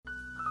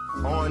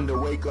On the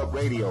Wake Up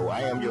Radio,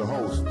 I am your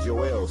host,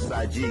 Joel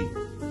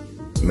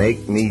Saji.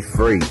 Make me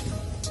free.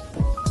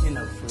 You're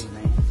no free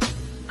man.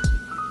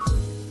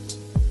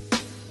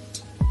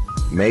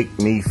 Make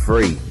me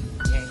free. You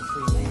ain't a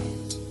free man.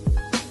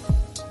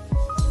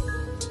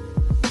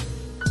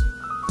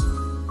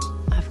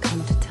 I've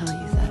come to tell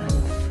you that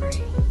I'm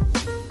free.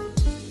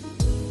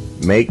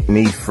 Make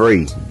me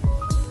free.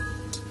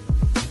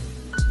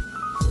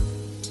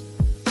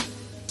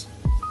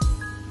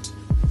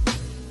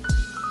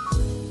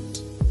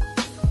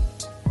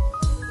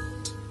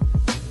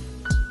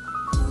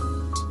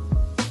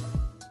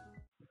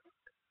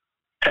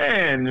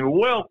 And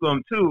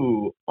welcome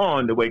to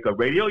On the Wake Up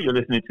Radio. You're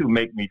listening to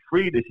Make Me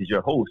Free. This is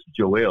your host,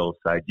 Joel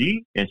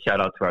Saji. And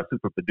shout out to our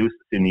super producer,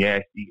 Cindy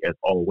Ashby, as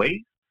always.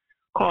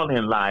 Call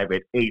in live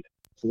at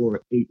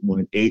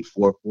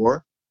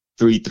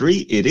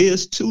 848184433. It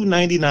is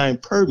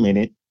 $2.99 per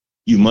minute.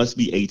 You must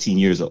be 18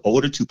 years or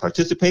older to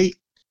participate.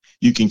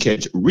 You can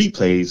catch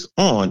replays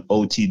on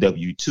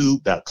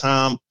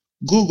otwtube.com,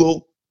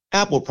 Google,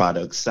 Apple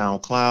products,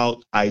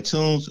 SoundCloud,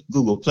 iTunes,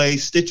 Google Play,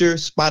 Stitcher,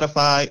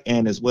 Spotify,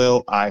 and as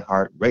well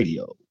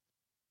iHeartRadio.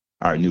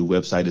 Our new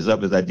website is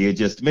up, as I did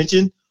just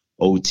mention,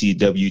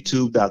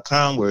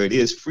 otwtube.com, where it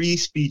is free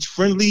speech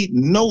friendly,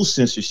 no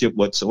censorship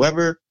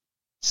whatsoever.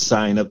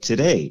 Sign up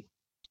today.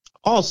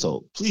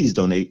 Also, please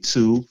donate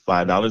to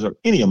 $5 or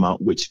any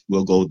amount, which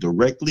will go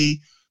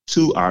directly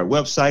to our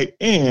website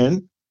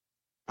and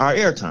our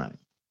airtime.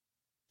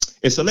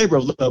 It's a labor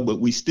of love, but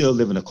we still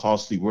live in a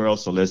costly world,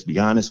 so let's be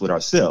honest with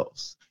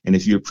ourselves. And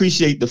if you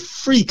appreciate the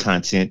free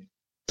content,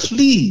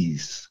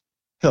 please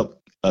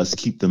help us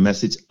keep the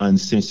message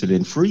uncensored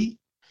and free.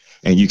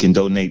 And you can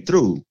donate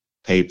through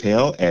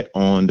PayPal at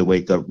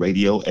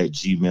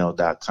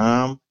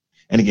onthewakeupradio@gmail.com.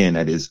 And again,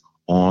 that is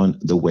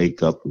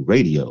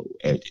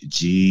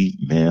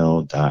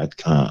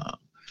onthewakeupradio@gmail.com.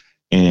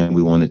 And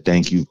we want to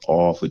thank you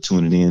all for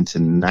tuning in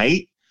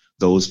tonight.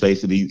 Those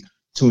faithfully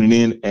tuning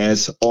in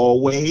as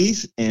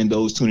always, and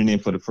those tuning in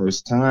for the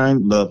first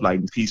time, love, light,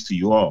 and peace to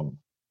you all.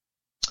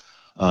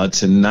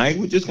 Tonight,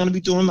 we're just going to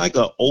be doing like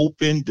an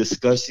open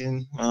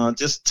discussion,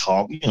 just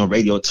talk,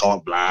 radio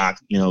talk, blog,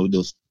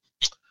 those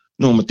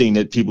normal thing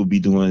that people be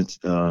doing.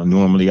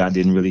 Normally, I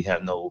didn't really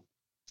have no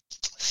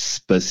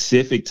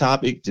specific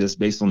topic, just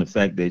based on the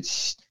fact that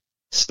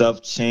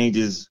stuff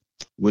changes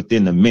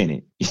within a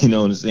minute. You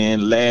know what I'm saying?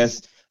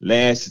 Last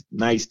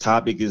night's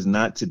topic is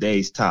not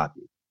today's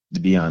topic, to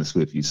be honest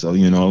with you. So,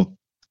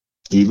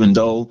 even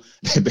though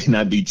that may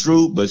not be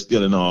true, but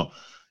still in all,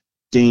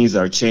 things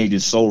are changing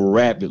so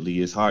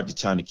rapidly, it's hard to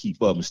try to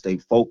keep up and stay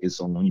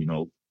focused on,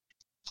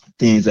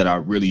 things that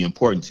are really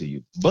important to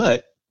you.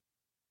 But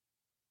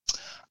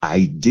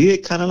I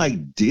did kind of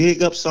like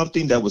dig up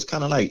something that was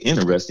kind of like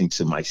interesting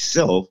to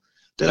myself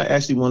that I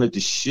actually wanted to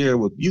share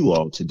with you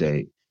all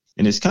today.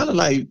 And it's kind of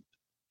like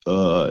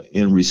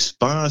in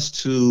response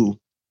to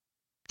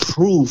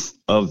proof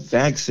of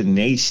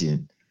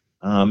vaccination.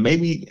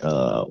 Maybe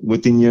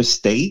within your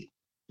state,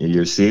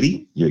 your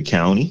city, your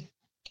county,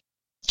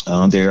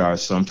 there are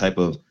some type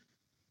of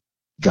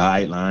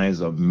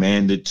guidelines of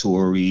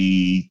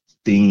mandatory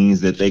things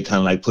that they kind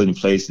of like put in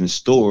place in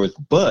stores.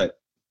 But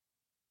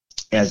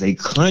as a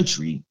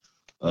country,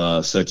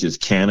 such as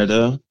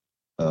Canada,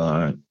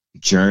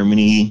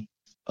 Germany,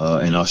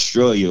 and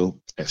Australia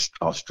as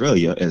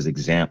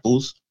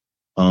examples,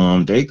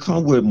 they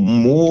come with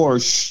more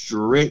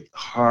strict,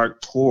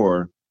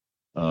 hardcore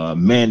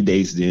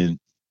mandates than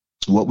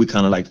what we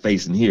kind of like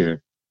facing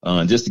here.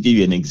 Just to give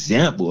you an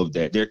example of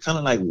that, they're kind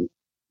of like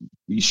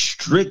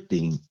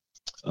restricting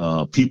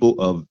people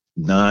of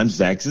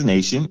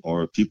non-vaccination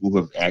or people who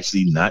have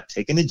actually not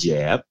taken a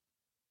jab,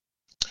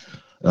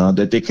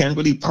 that they can't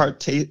really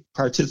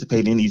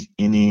participate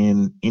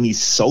in any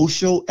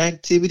social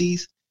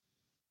activities.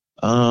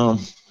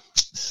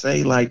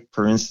 Say like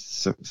for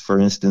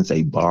instance,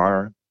 a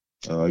bar.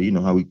 How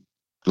we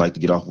like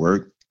to get off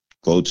work,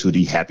 go to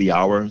the happy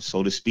hour,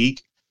 so to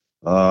speak,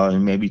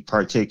 and maybe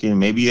partake in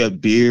maybe a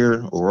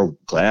beer or a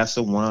glass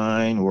of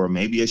wine or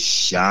maybe a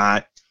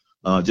shot,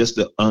 just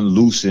to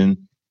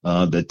unloosen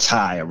the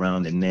tie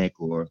around the neck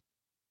or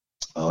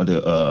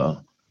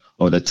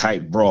the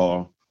tight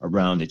bra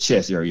around the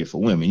chest area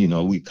for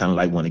women. We kind of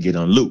like want to get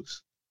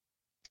unloose.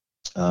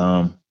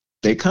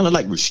 They kind of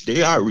like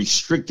they are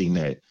restricting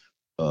that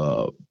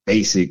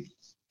basic,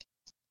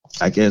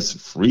 I guess,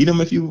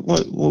 freedom, if you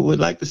would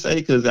like to say,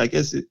 because I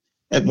guess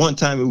at one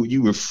time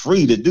you were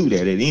free to do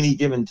that at any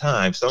given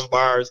time. Some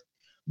bars,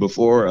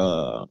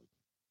 before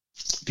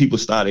people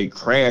started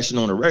crashing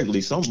on it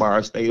regularly, some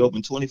bars stayed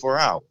open 24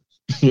 hours,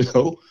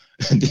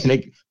 and then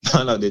they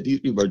found out that these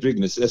people are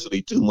drinking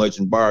excessively too much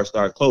and bars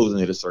start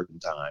closing at a certain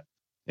time.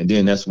 And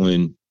then that's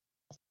when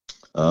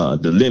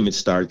the limits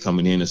started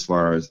coming in as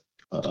far as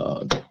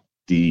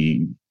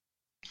the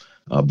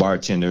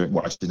bartender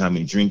watching how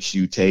many drinks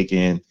you take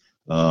in.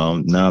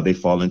 Now they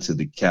fall into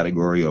the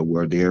category of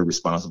where they're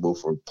responsible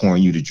for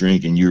pouring you to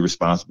drink and you're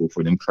responsible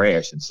for them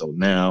crashing. So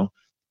now,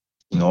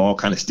 all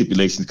kind of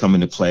stipulations come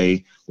into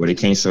play where they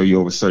can't serve you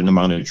over a certain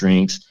amount of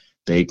drinks.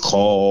 They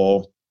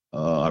call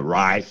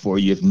ride for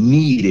you if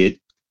needed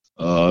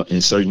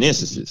in certain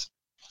instances.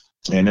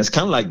 And that's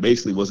kind of like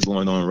basically what's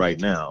going on right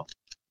now.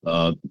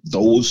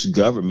 Those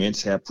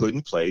governments have put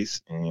in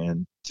place,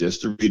 and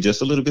just to read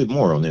just a little bit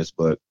more on this,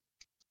 but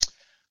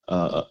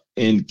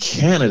in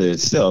Canada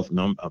itself, and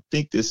I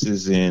think this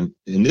is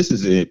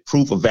a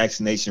proof of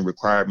vaccination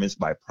requirements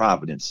by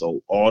province.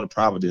 So all the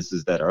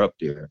provinces that are up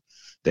there,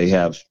 they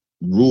have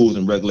rules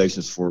and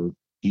regulations for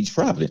each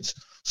province.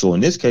 So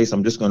in this case,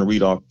 I'm just going to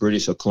read off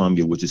British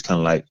Columbia, which is kind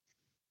of like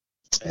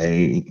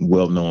a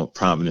well-known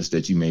province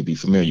that you may be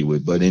familiar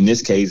with. But in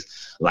this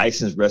case,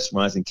 licensed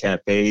restaurants and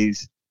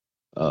cafes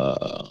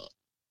that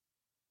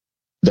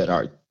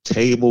are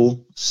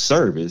table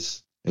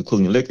service,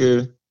 including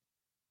liquor,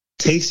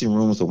 tasting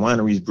rooms of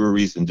wineries,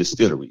 breweries, and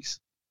distilleries,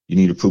 you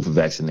need a proof of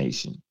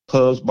vaccination.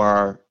 Pubs,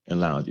 bar,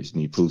 and lounges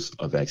need proofs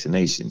of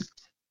vaccination.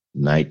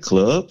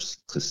 Nightclubs,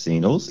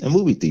 casinos, and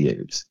movie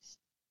theaters,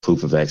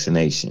 proof of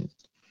vaccination.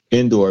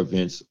 Indoor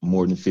events,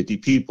 more than 50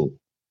 people,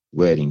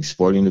 weddings,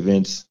 sporting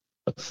events,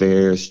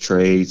 affairs,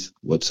 trades,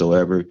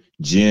 whatsoever,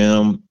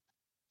 gym,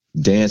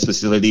 dance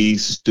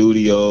facilities,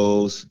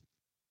 studios,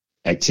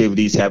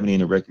 activities happening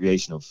in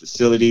recreational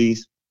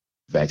facilities,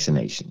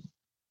 vaccination.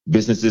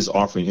 Businesses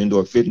offering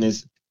indoor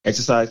fitness,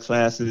 exercise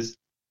classes,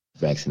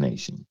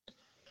 vaccination.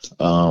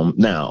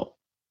 Now,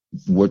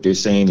 what they're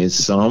saying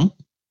is some,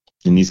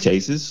 in these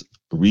cases,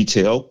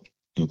 retail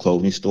and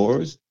clothing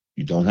stores,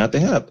 you don't have to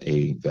have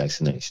a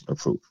vaccination or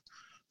proof.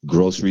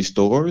 Grocery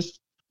stores,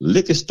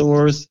 liquor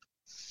stores,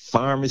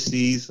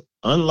 pharmacies,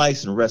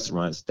 unlicensed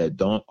restaurants that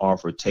don't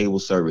offer table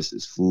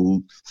services,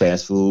 food,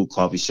 fast food,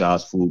 coffee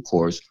shops, food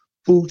courts,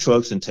 food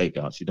trucks, and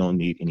takeouts. You don't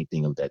need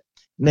anything of that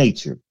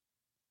nature.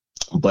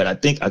 But I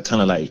think I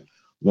kind of like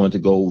wanted to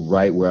go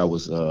right where I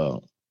was kind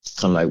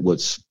of like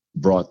what's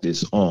brought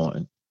this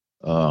on.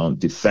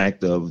 The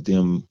fact of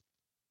them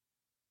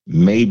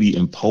maybe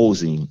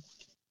imposing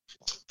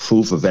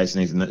proof of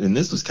vaccination. And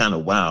this was kind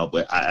of wild,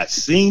 but I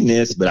seen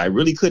this, but I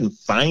really couldn't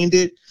find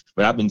it.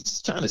 But I've been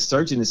trying to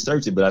search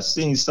it, but I've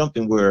seen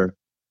something where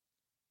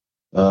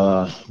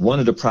one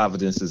of the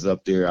provinces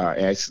up there are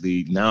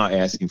actually now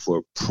asking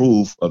for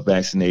proof of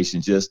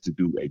vaccination just to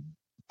do a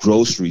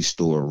grocery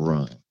store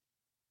run.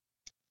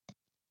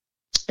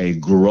 A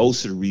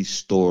grocery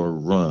store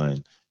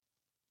run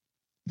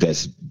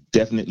that's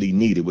definitely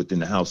needed within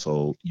the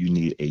household. You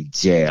need a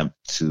jab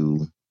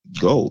to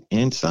go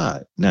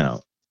inside.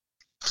 Now,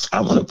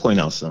 I want to point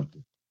out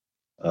something.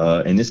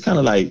 And this kind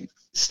of like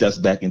steps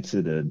back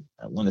into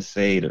I want to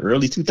say the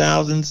early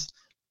 2000s,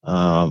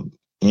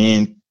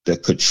 in the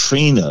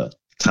Katrina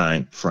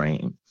time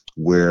frame,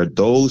 where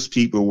those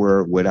people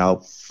were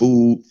without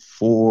food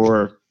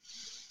for,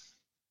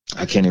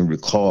 I can't even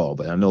recall,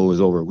 but I know it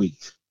was over a week.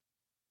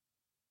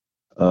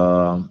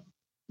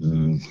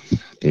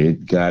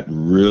 It got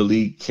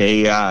really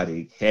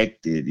chaotic,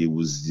 hectic. It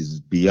was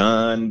just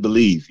beyond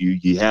belief.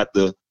 You had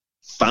to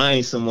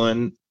find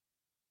someone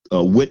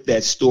with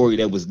that story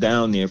that was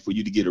down there for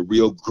you to get a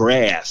real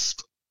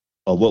grasp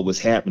of what was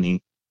happening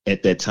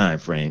at that time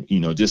frame. You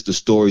know, just the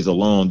stories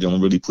alone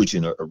don't really put you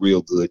in a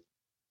real good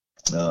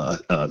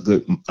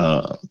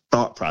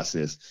thought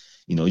process.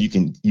 You know, you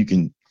can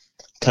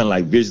kind of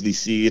like visually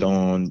see it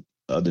on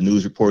the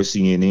news report,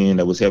 CNN,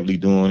 that was heavily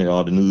doing it,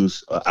 all the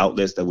news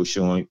outlets that were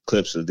showing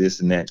clips of this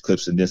and that,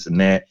 clips of this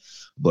and that.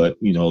 But,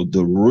 you know,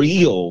 the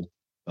real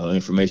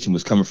information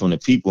was coming from the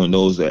people and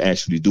those that are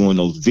actually doing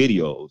those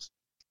videos.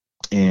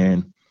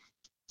 And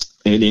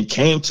it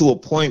came to a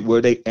point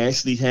where they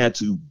actually had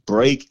to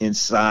break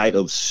inside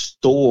of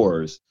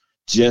stores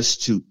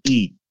just to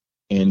eat.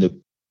 And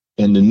the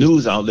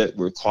news outlet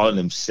were calling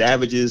them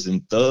savages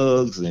and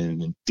thugs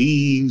and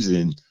thieves,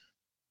 and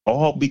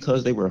all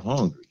because they were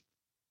hungry.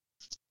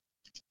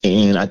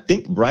 And I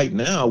think right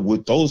now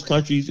with those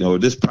countries, or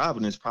this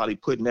province probably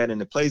putting that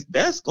into place,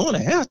 that's going to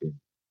happen.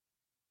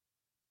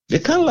 They're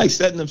kind of like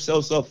setting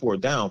themselves up for a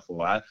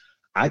downfall.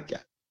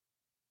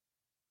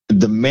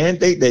 The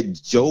mandate that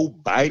Joe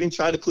Biden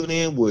tried to put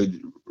in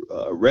would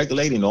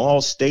regulate in all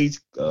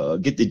states,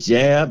 get the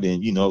jab.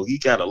 And, you know, he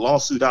got a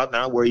lawsuit out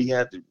now where he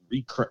had to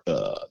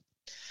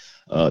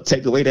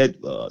take away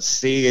that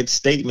said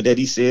statement that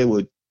he said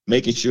would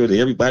making sure that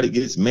everybody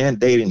gets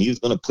mandated, and he was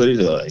going to put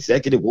an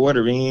executive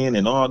order in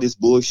and all this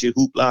bullshit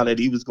hoopla that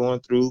he was going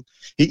through.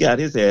 He got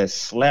his ass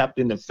slapped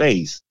in the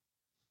face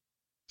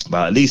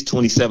by at least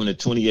 27 to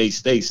 28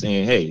 states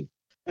saying, hey,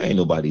 ain't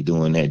nobody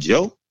doing that,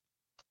 Joe.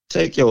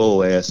 Take your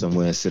old ass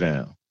somewhere and sit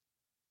down.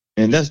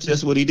 And that's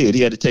just what he did.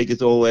 He had to take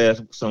his old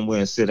ass somewhere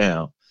and sit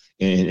down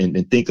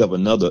and think of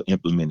another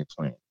implemented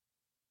plan.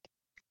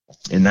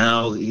 And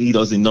now he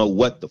doesn't know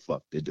what the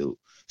fuck to do.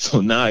 So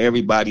now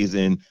everybody's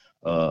in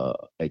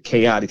a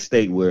chaotic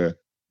state where,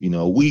 you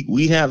know,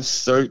 we have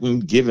certain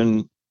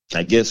given,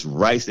 I guess,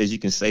 rights, as you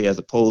can say, as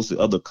opposed to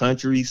other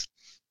countries.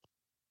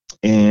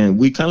 And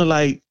we kind of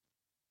like,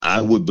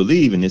 I would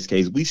believe in this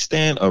case, we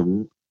stand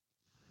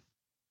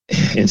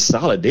in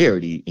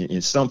solidarity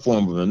in some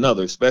form or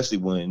another, especially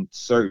when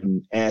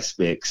certain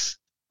aspects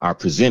are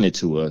presented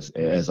to us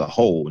as a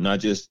whole, not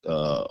just,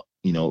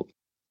 you know,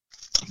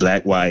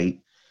 black, white,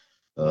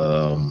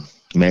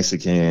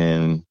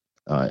 Mexican,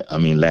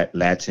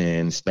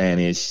 Latin,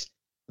 Spanish,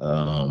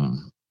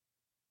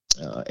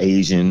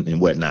 Asian,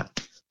 and whatnot.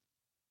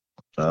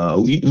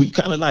 We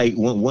kind of like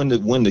when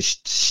the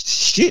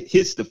shit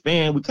hits the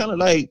fan, we kind of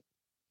like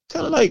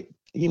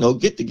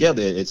get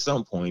together at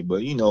some point,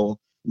 but we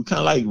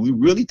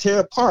really tear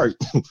apart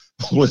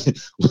when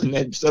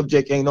that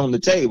subject ain't on the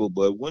table.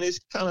 But when it's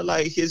kind of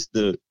like hits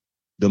the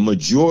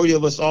majority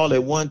of us all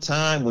at one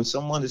time, when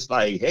someone is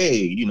like,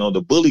 hey,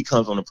 the bully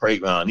comes on the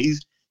playground,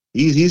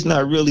 he's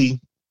not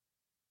really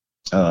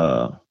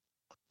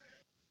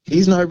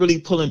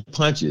pulling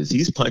punches.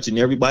 He's punching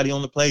everybody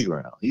on the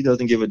playground. He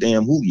doesn't give a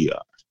damn who you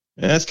are.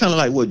 And that's kind of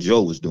like what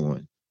Joe was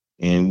doing.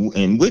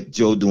 And with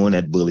Joe doing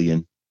that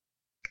bullying,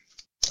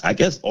 I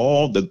guess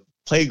all the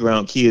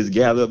playground kids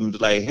gathered up and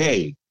was like,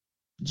 hey,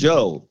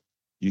 Joe,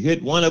 you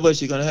hit one of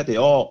us, you're going to have to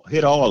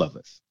hit all of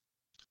us.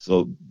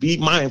 So be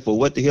mindful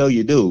what the hell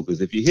you do,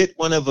 because if you hit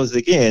one of us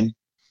again,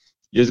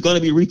 there's going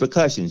to be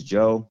repercussions,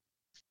 Joe.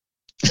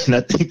 And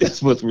I think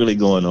that's what's really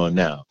going on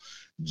now.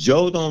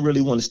 Joe don't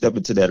really want to step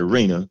into that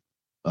arena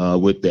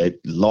with that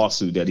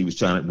lawsuit that he was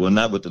trying to, well,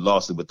 not with the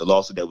lawsuit, but the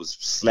lawsuit that was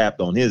slapped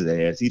on his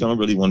ass. He don't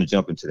really want to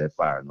jump into that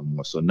fire no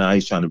more. So now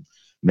he's trying to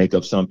make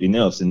up something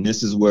else. And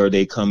this is where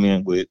they come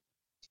in with,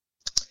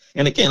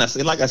 and again,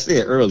 like I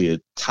said earlier,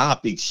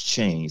 topics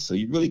change. So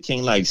you really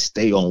can't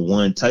stay on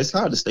one. It's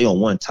hard to stay on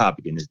one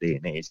topic in this day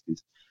and age.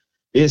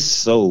 It's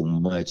so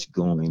much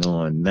going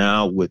on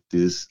now with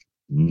this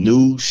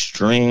new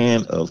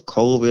strand of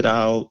COVID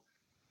out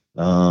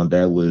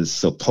that was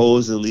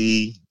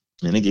supposedly,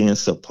 it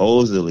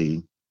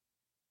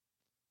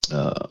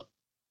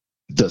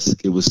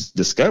was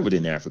discovered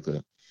in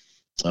Africa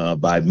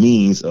by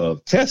means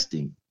of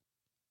testing.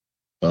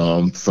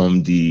 From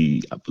I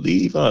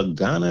believe,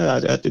 Ghana.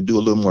 I'd have to do a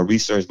little more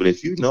research, but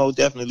if you know,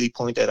 definitely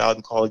point that out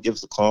and give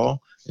us a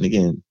call. And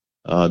again,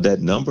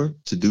 that number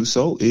to do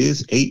so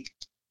is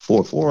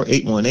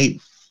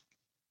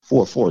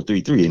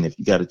 844-818-4433. And if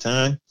you got a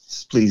time,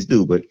 please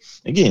do. But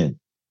again,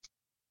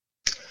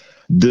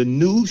 the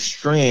new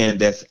strand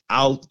that's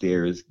out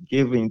there is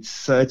giving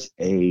such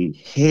a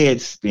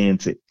head spin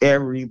to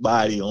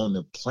everybody on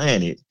the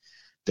planet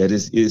that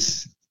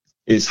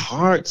it's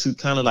hard to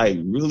kind of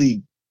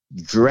really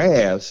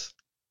grasp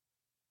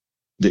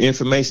the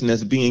information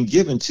that's being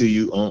given to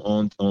you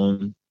on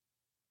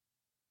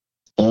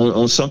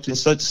something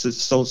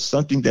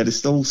something that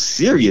is so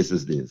serious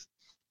as this.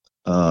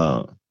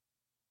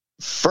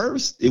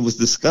 First, it was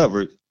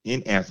discovered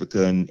in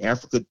Africa, and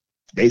Africa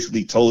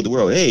basically told the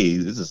world, "Hey,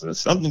 this is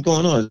something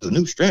going on. There's a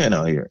new strand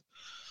out here."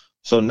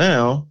 So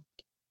now,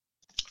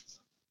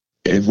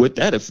 with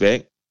that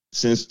effect,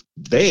 since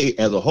they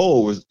as a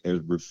whole was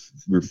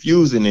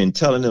refusing and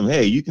telling them,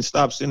 hey, you can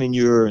stop sending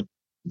your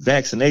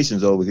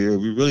vaccinations over here.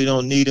 We really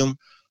don't need them.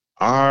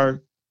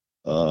 Our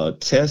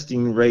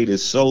testing rate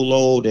is so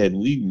low that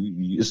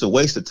it's a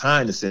waste of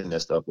time to send that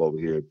stuff over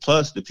here.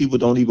 Plus, the people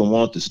don't even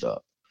want the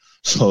stuff.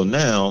 So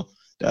now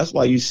that's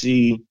why you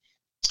see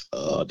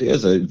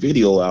there's a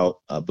video out,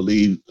 I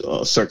believe,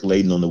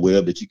 circulating on the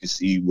web that you can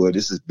see where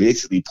this is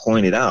basically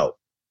pointed out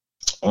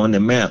on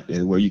the map,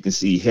 and where you can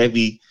see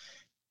heavy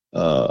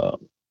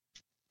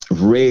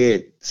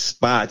red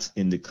spots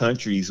in the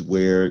countries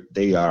where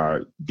they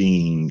are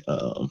being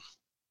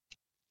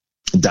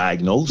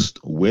diagnosed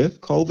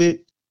with COVID,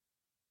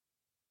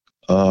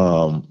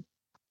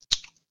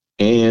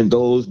 and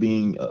those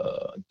being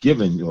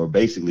given or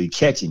basically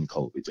catching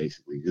COVID.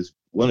 Basically, it's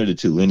one of the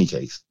two. In any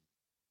case,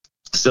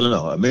 still in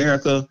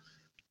America,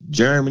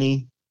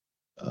 Germany,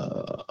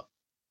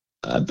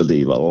 I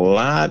believe a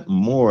lot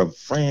more of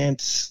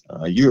France,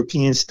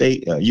 European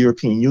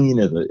Union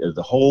as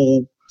a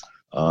whole.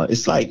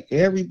 It's like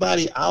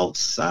everybody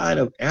outside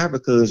of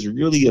Africa is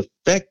really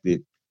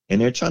affected,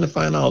 and they're trying to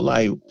find out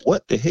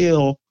what the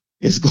hell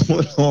is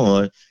going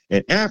on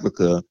in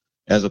Africa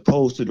as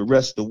opposed to the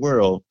rest of the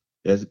world,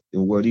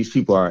 where these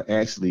people are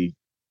actually,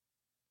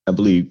 I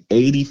believe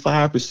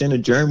 85%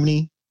 of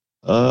Germany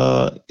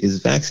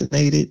is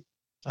vaccinated.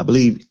 I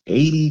believe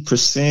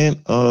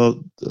 80%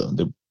 of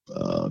the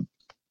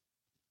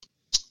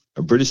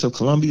British of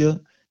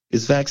Columbia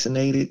is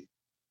vaccinated,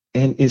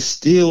 and it's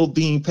still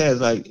being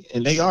passed.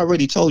 And they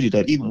already told you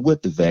that even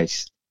with the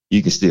vax,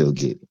 you can still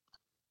get it.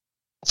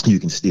 You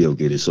can still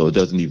get it, so it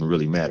doesn't even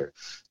really matter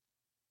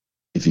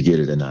if you get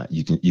it or not.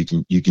 You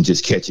can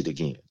just catch it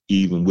again.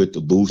 Even with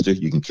the booster,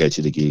 you can catch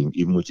it again.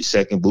 Even with your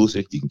second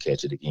booster, you can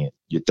catch it again.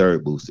 Your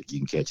third booster, you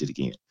can catch it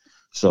again.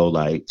 So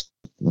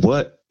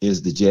what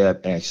is the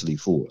jab actually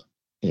for?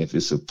 If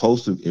it's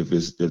supposed to, if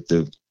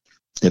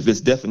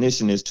its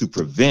definition is to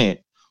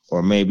prevent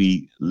or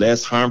maybe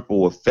less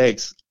harmful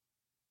effects,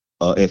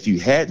 if you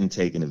hadn't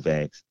taken the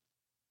vax,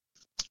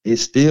 it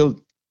still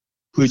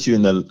puts you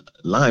in the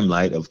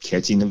limelight of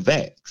catching the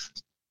vax.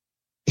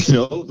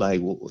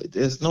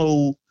 There's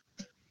no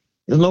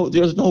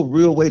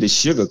real way to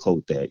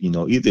sugarcoat that.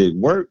 Either it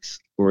works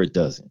or it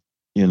doesn't.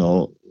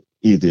 Either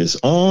it's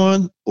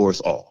on or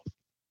it's off.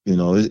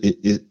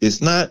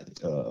 It's not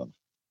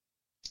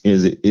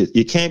is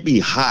it can't be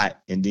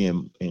hot and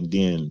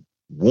then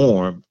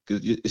warm,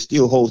 because it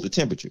still holds the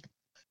temperature.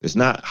 It's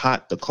not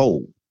hot to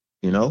cold,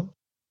 you know?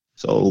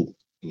 So,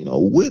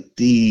 with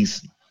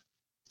these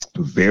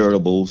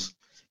variables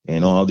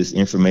and all this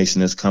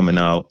information that's coming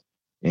out,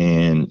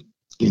 and,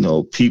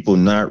 people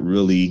not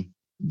really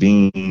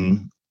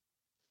being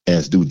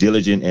as due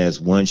diligent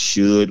as one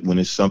should when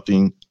it's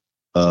something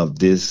of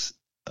this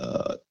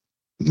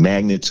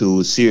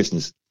magnitude,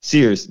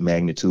 serious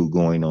magnitude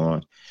going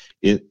on.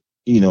 It,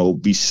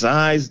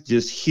 besides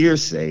just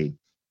hearsay,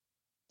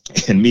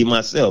 and me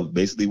myself,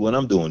 basically what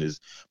I'm doing is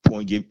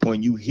point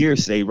you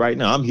hearsay right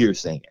now. I'm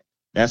hearsaying.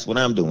 That's what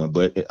I'm doing.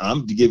 But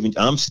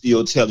I'm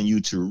still telling you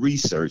to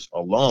research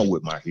along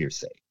with my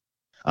hearsay.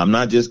 I'm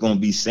not just going to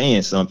be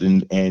saying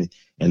something and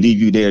leave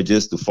you there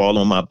just to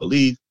follow my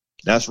belief.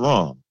 That's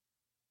wrong.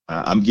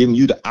 I'm giving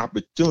you the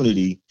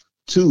opportunity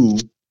to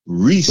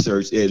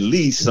research at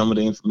least some of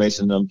the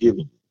information that I'm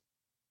giving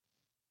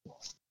you.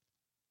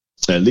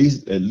 At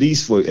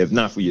least for, if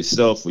not for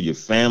yourself, for your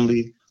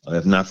family,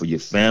 if not for your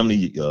family,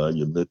 your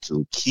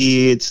little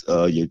kids,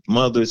 your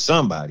mother,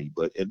 somebody,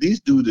 but at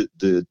least do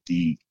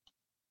the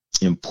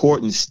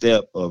important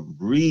step of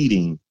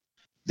reading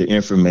the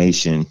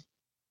information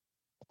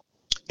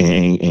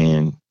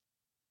and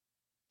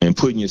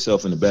putting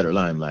yourself in a better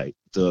limelight.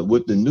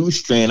 With the new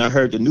strand, I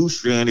heard the new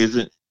strand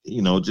isn't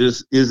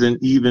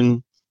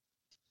even,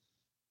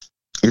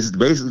 it's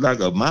basically like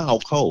a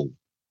mild cold.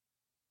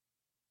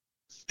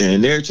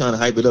 And they're trying to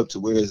hype it up to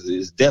where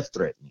it's death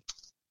threatening.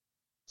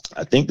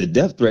 I think the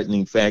death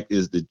threatening fact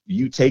is that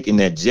you taking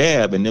that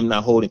jab and them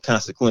not holding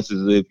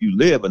consequences if you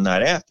live or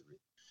not after it.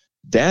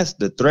 That's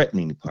the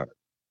threatening part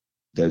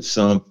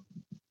that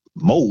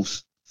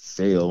most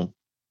fail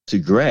to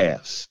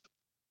grasp.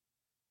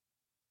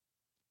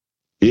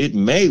 It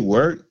may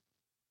work,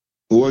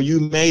 or you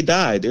may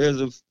die. There's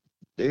a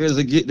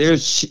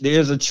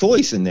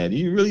choice in that.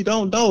 You really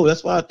don't know.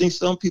 That's why I think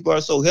some people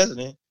are so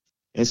hesitant,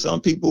 and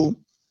some people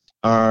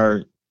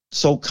are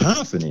so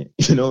confident,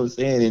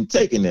 in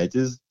taking that,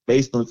 just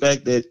based on the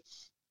fact that,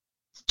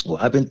 well,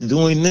 I've been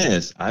doing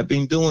this, I've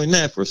been doing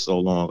that for so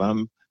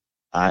long.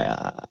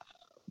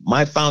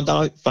 My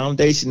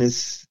foundation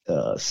is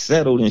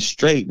settled and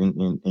straight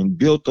and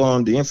built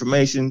on the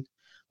information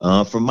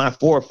from my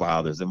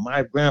forefathers and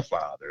my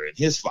grandfather and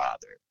his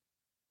father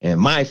and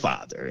my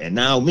father and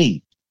now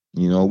me.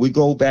 We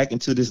go back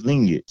into this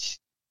lineage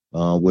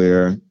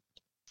where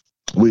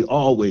we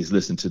always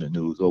listen to the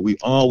news, or we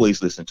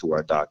always listen to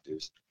our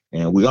doctors,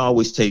 and we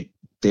always take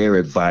their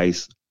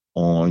advice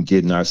on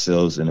getting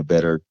ourselves in a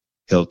better,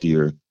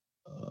 healthier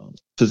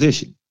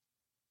position.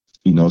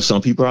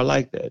 Some people are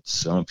like that.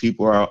 Some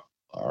people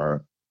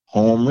are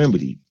home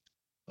remedy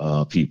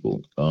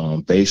people.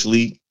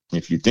 Basically,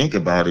 if you think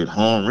about it,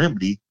 home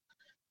remedy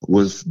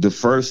was the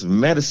first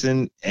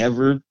medicine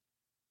ever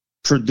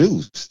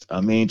produced. I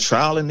mean,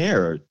 trial and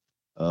error,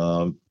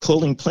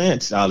 pulling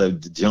plants out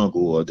of the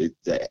jungle or the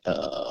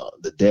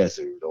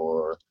desert,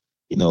 or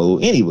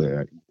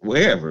anywhere,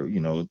 wherever.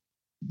 The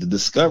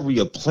discovery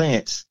of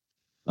plants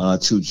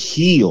to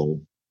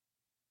heal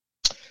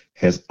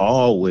has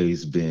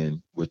always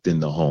been within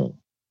the home.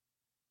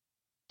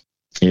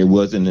 It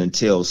wasn't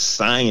until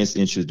science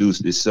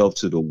introduced itself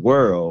to the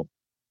world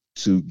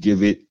to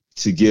give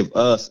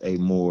us a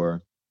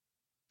more,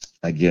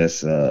 I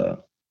guess,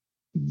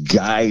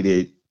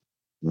 guided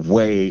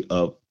way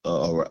of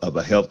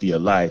a healthier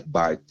life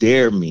by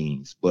their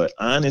means. But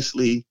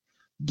honestly,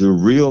 the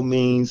real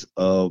means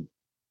of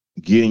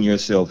getting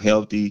yourself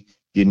healthy,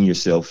 getting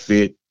yourself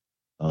fit,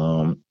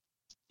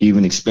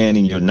 even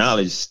expanding your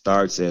knowledge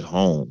starts at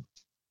home,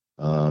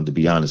 to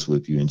be honest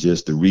with you. And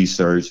just the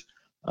research,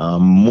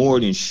 I'm more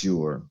than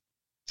sure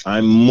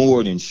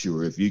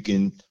if you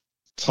can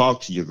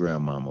talk to your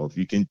grandmama, if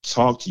you can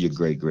talk to your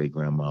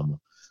great-great-grandmama,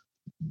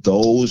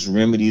 those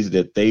remedies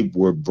that they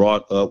were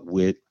brought up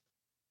with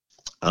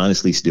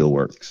honestly still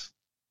works,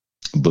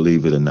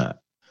 believe it or not.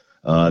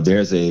 My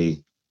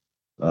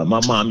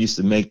mom used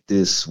to make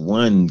this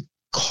one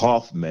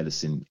cough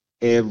medicine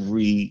I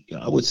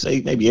would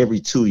say maybe every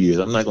 2 years.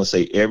 I'm not going to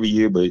say every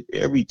year, but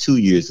every 2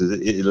 years.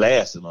 It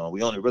lasted long.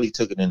 We only really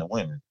took it in the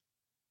winter.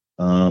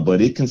 But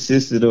it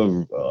consisted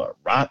of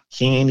rock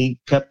candy,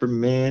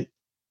 peppermint,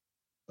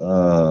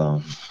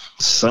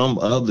 some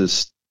other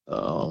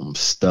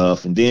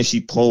stuff. And then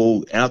she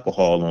poured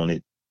alcohol on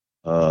it,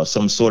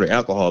 some sort of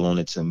alcohol on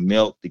it to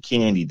melt the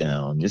candy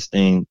down. This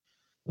thing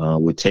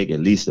would take at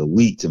least a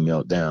week to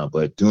melt down.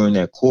 But during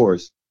that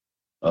course,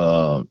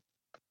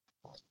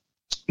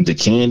 the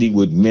candy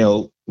would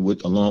melt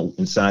along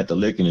inside the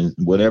liquor and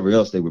whatever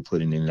else they were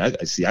putting in. I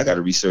got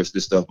to research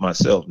this stuff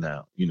myself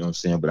now, you know what I'm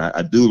saying? But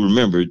I do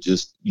remember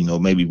just,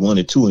 maybe 1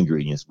 or 2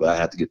 ingredients, but I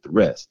have to get the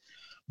rest.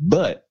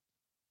 But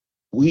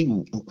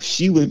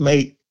she would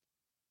make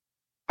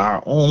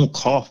our own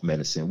cough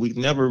medicine. We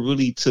never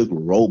really took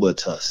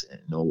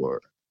Robitussin, or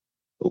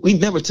we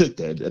never took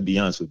that, to be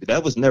honest with you.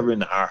 That was never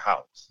in our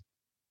house.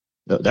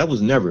 That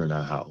was never in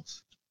our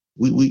house.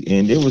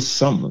 and there was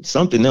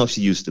something else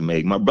she used to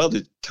make. My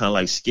brother kind of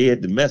like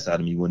scared the mess out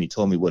of me when he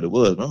told me what it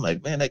was. I'm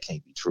like, man, that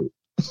can't be true.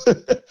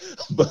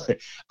 But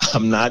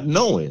I'm not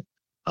knowing.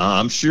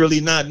 I'm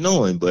surely not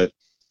knowing. But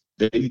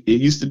it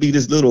used to be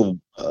this little,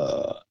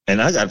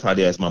 and I got to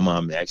probably ask my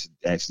mom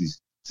actually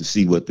to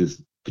see what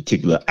this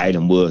particular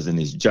item was in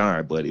this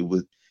jar. But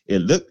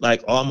it looked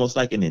like almost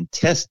like an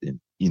intestine,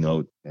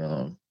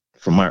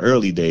 from my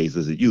early days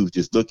as a youth,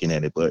 just looking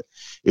at it. But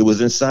it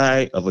was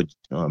inside of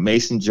a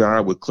mason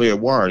jar with clear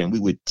water, and we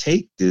would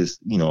take this,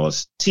 a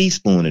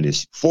teaspoon of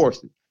this,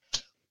 force it.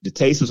 The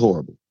taste was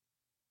horrible.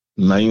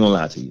 I'm not even gonna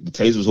lie to you. The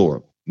taste was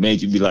horrible.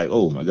 Made you be like,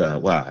 oh my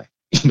God, why?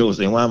 You know what I'm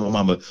saying? Why my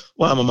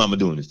mama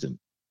doing this to me?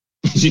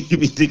 You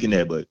be thinking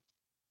that,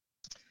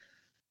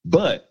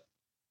 but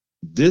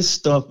this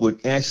stuff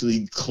would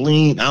actually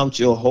clean out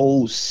your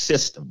whole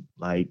system.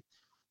 Like,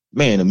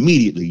 man,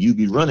 immediately you'd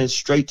be running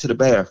straight to the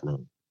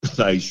bathroom,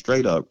 like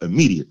straight up,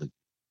 immediately.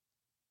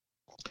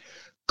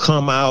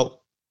 Come out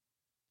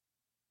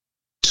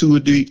 2 or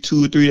 3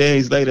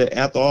 days later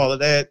after all of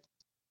that,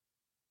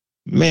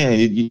 man,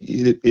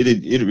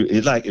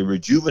 it like it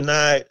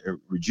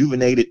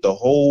rejuvenated the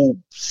whole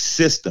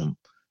system.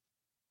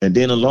 And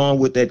then along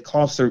with that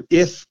cough syrup,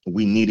 if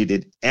we needed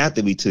it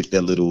after we took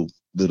that little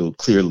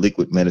clear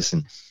liquid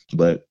medicine.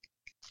 But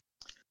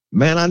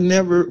man,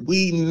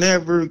 we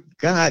never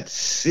got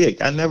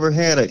sick. I never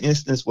had an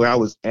instance where I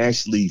was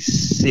actually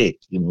sick,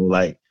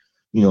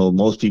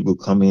 most people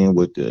come in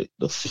with the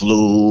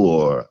flu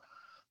or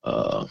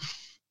the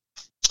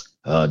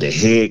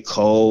head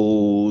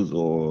colds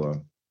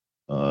or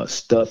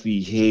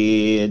stuffy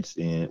heads,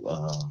 and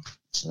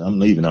I'm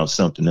leaving out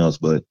something else,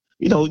 but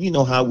you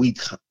know how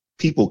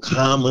people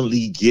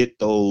commonly get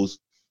those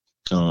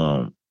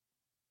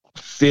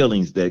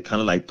feelings that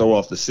kind of like throw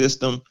off the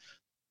system.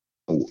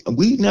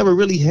 We never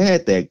really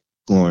had that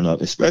growing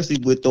up, especially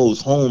with those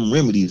home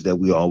remedies that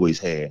we always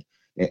had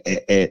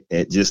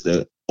at just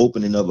the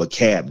opening of a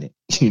cabinet.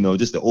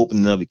 Just the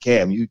opening of a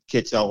cabinet, you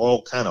catch out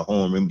all kind of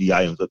home remedy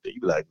items up there.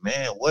 You be like,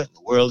 man, what in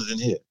the world is in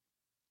here?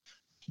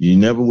 You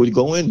never would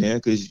go in there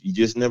because you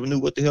just never knew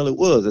what the hell it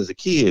was as a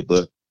kid.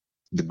 But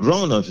the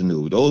grown-ups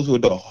knew. Those were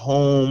the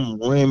home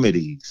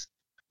remedies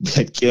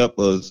that kept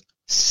us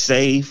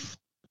safe,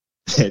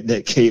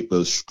 that kept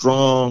us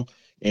strong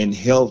and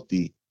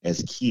healthy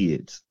as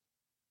kids.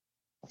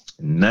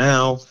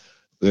 Now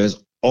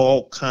there's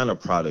all kind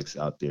of products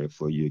out there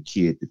for your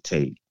kid to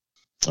take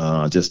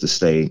just to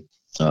stay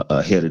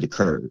ahead of the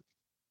curve.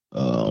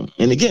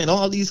 And again,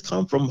 all these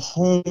come from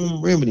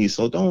home remedies.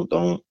 So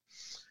don't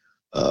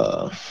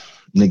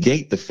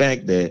negate the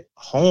fact that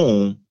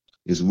home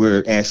is where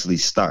it actually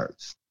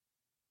starts.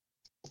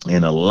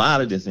 And a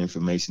lot of this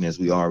information, as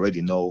we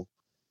already know,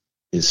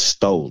 is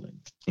stolen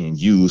and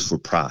used for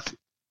profit.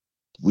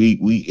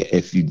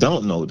 If you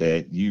don't know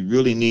that, you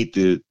really need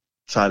to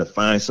try to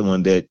find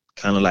someone that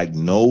kind of like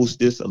knows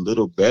this a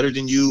little better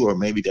than you, or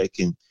maybe that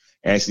can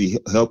actually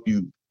help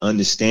you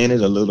understand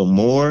it a little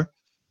more.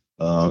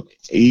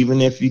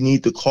 Even if you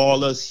need to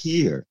call us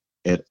here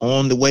at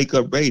On the Wake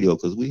Up Radio,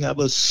 because we have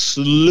a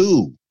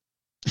slew,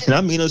 and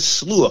I mean a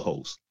slew of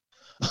hosts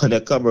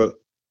that cover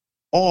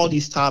all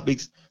these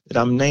topics that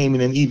I'm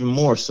naming and even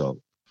more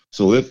so.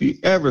 So if you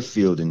ever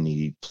feel the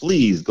need,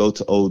 please go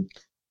to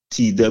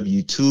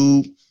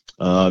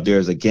OTW2.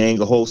 There's a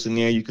gang of hosts in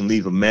there. You can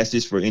leave a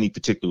message for any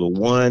particular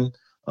one.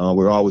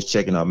 We're always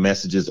checking our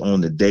messages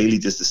on the daily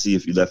just to see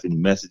if you left any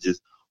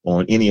messages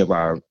on any of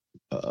our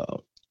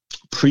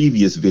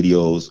previous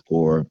videos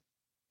or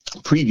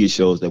previous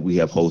shows that we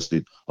have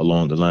hosted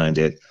along the line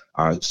that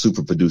our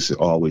super producer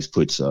always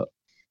puts up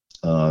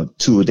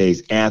 2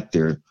 days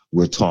after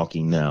we're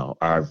talking now.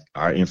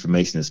 Our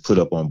information is put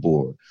up on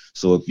board.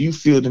 So if you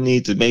feel the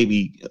need to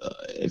maybe,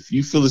 if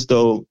you feel as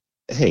though,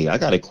 hey, I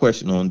got a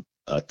question on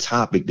a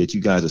topic that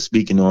you guys are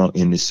speaking on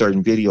in this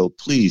certain video,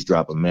 please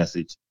drop a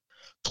message.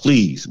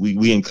 Please,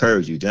 we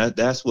encourage you.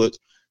 That's what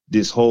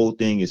this whole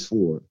thing is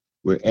for.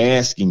 We're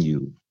asking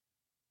you.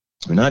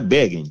 We're not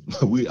begging,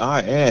 but we are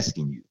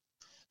asking you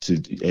to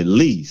at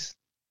least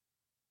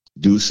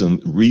do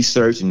some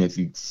research. And if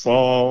you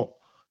fall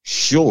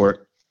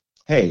short,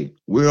 hey,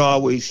 we're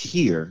always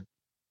here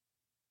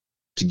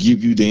to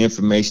give you the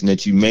information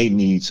that you may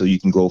need so you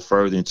can go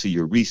further into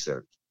your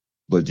research.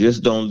 But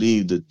just don't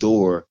leave the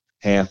door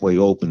halfway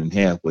open and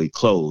halfway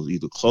closed.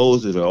 Either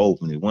close it or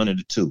open it, one of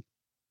the two.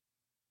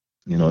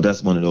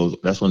 That's one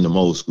of them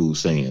old school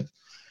sayings.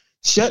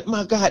 Shut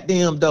my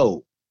goddamn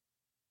door.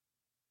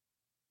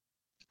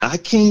 I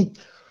can't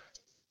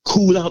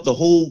cool out the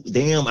whole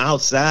damn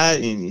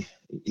outside, and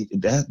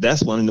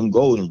that's one of them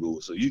golden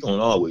rules. So you're going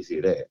to always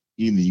hear that.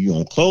 Either you're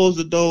going to close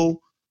the door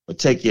or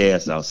take your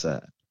ass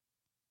outside.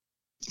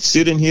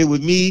 Sit in here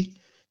with me,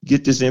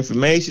 get this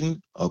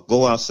information, or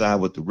go outside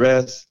with the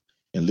rest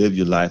and live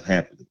your life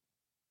happily.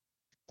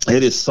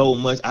 It is so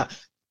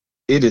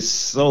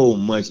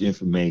much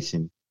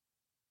information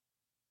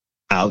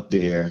out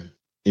there.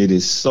 It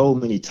is so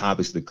many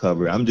topics to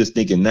cover. I'm just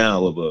thinking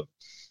now of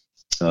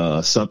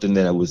something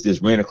that I was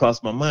just ran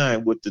across my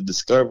mind with the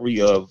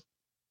discovery of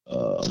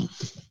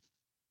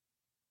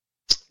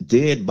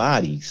dead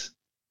bodies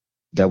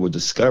that were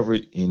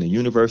discovered in the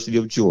University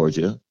of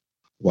Georgia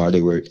while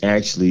they were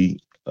actually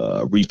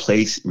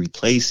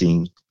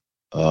replacing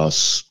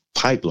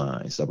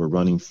pipelines that were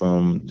running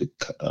from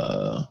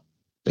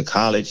the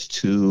college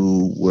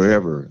to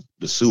wherever,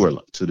 the sewer,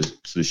 to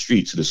the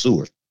street, to the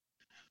sewer.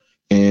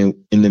 And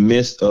in the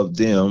midst of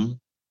them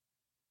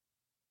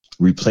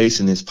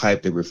replacing this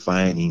pipe, they were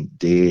finding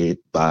dead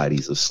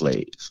bodies of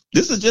slaves.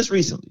 This is just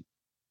recently.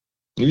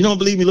 If you don't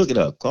believe me, look it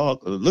up.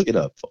 Look it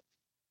up.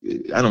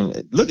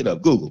 Look it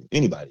up. Google,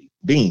 anybody,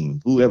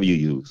 Bing, whoever you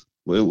use,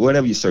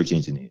 whatever your search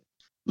engine is.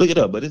 Look it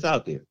up, but it's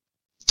out there.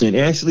 And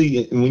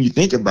actually, when you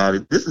think about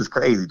it, this is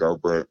crazy though,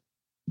 but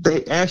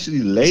they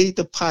actually laid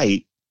the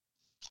pipe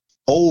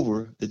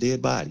over the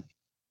dead body.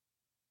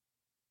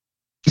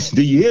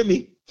 Do you hear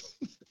me?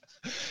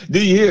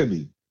 Do you hear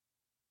me?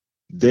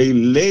 They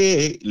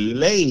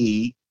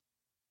laid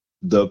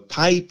the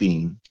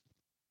piping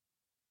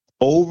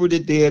over the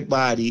dead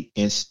body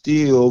and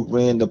still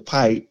ran the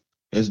pipe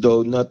as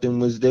though nothing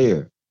was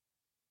there.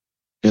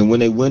 And when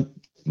they went,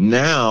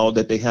 now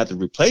that they had to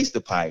replace the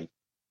pipe,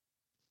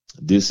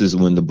 this is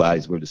when the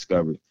bodies were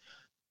discovered.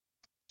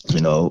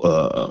 You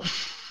know,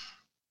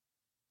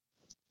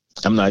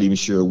 I'm not even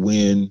sure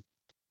when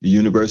the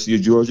University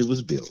of Georgia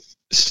was built.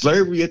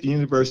 Slavery at the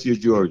University of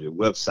Georgia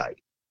website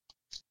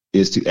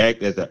is to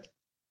act as a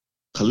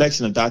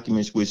collection of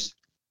documents which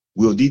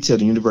will detail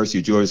the University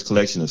of Georgia's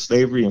collection of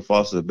slavery and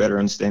foster a better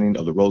understanding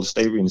of the role of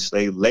slavery and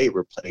slave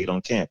labor played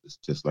on campus,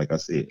 just like I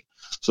said.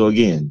 So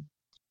again,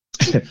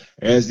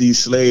 as these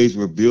slaves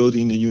were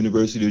building the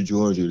University of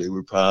Georgia, they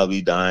were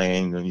probably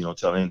dying, you know,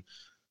 telling,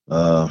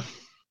 there's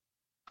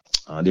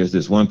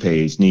this one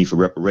page, Need for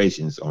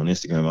Reparations, on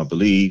Instagram, I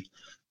believe,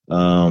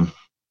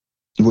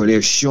 where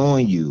they're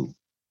showing you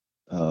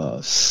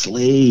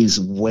slaves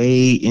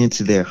way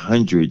into their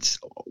hundreds,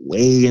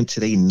 way into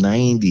their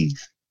 90s,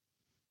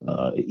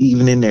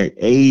 even in their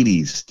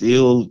 80s,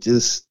 still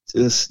just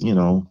you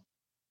know,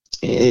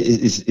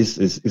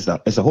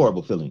 it's a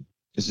horrible feeling.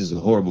 It's just a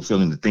horrible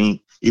feeling to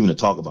think, even to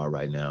talk about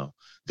right now,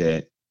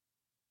 that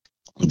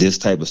this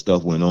type of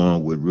stuff went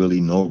on with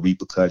really no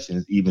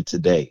repercussions even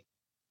today.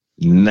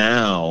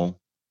 Now,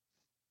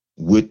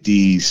 with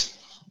these,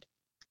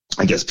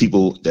 I guess,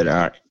 people that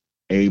are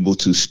able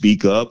to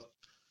speak up,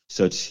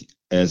 such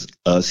as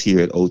us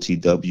here at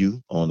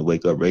OTW on the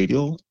Wake Up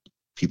Radio,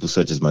 people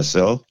such as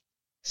myself,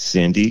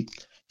 Cindy,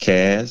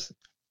 Kaz,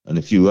 and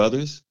a few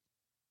others,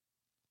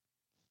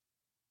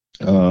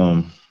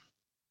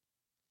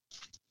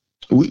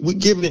 we're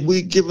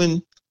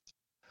giving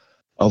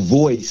a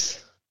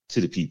voice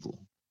to the people.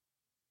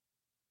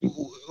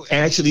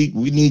 Actually,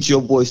 we need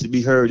your voice to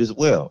be heard as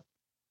well.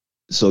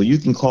 So you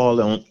can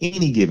call on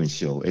any given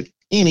show at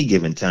any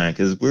given time,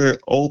 because we're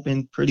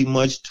open pretty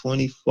much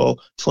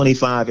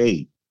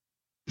 25/8,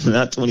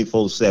 not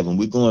 24/7.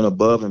 We're going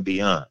above and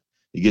beyond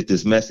to get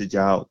this message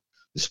out,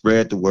 to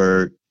spread the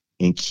word,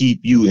 and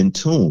keep you in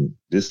tune.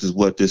 This is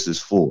what this is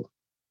for.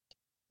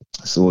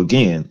 So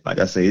again, like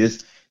I say,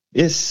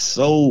 it's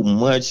so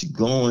much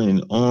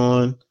going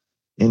on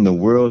in the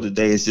world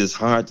today. It's just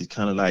hard to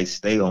kind of like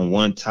stay on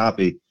one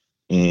topic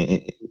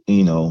and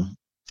you know,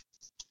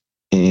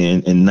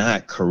 and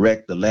not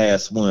correct the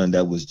last one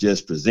that was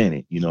just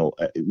presented. You know,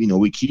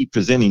 we keep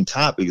presenting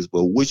topics,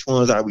 but which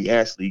ones are we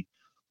actually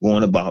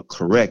going about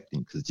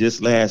correcting? Because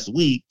just last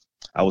week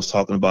I was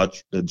talking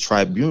about the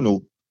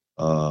tribunal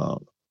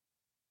court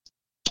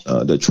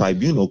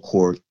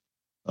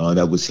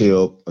that was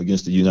held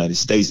against the United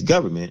States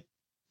government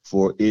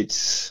for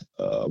its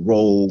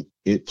role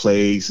it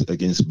plays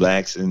against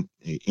blacks and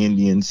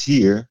Indians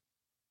here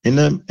in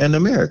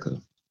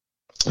America.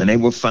 And they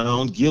were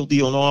found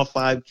guilty on all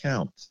 5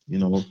 counts, you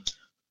know.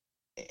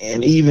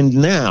 And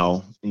even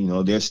now, you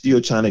know, they're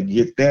still trying to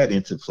get that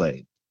into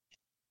play.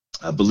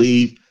 I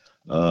believe,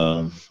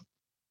 you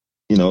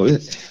know,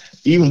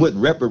 even with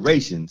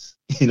reparations,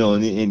 you know,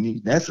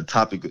 and that's a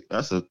topic,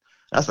 that's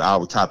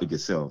our topic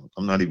itself.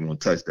 I'm not even going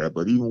to touch that.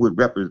 But even with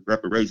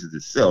reparations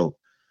itself,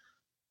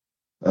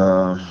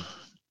 you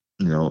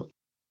know,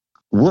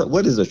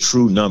 what is a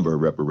true number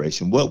of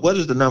reparation? What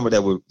is the number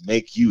that would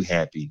make you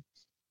happy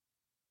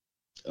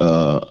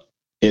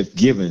if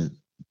given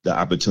the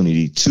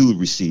opportunity to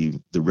receive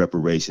the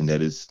reparation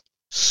that is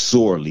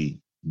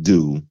sorely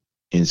due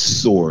and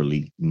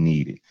sorely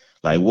needed?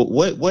 Like,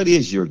 what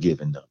is your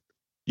given number?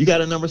 You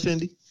got a number,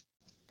 Cindy?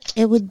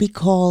 It would be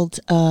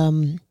called,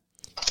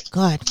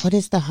 God, what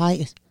is the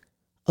highest?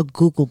 A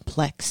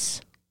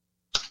Googleplex.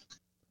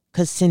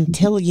 Because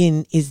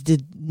centillion is the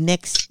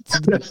next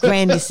to the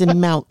grandest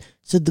amount.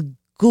 So the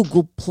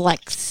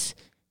Googleplex,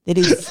 that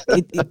is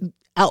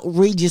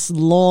outrageous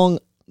long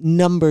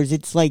numbers.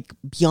 It's like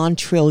beyond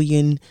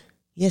trillion.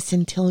 Yes,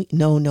 centillion.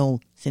 No,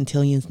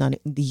 centillion's not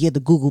it. Yeah,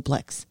 the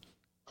Googleplex.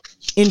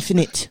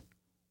 Infinite.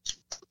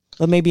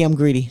 But maybe I'm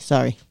greedy.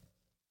 Sorry.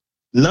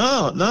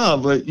 No,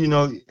 but you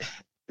know,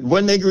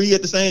 wasn't they greedy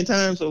at the same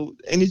time? So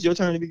ain't it your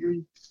turn to be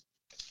greedy?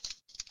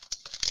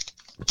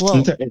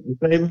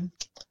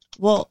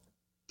 Well,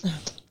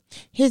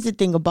 here's the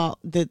thing about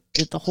the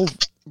whole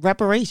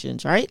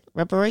reparations, right?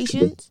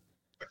 Reparations.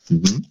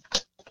 hmm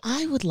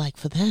I would like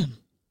for them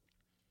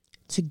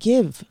to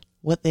give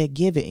what they're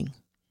giving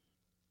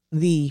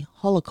the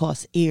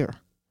Holocaust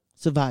era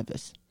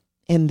survivors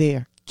and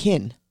their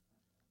kin,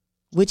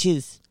 which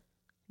is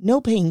no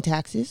paying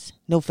taxes,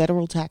 no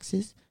federal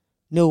taxes,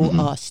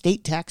 no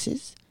state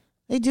taxes.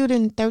 They do it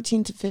in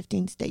 13 to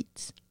 15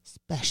 states,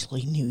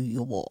 especially New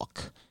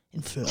York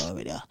and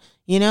Florida,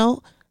 you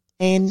know?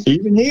 And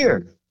Even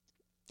here.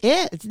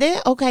 yeah, it's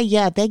there. Okay,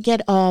 yeah, they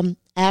get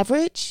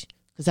average,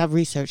 because I've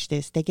researched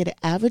this, they get an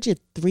average of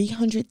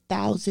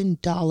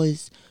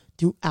 $300,000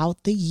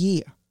 throughout the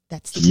year.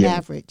 That's the Yeah.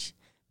 average.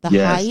 The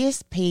Yes.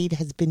 highest paid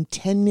has been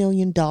 $10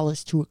 million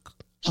to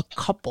a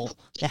couple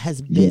that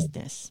has Yeah.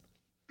 business.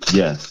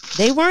 Yes.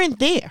 They weren't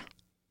there.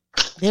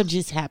 They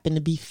just happened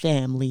to be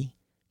family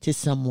to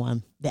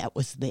someone that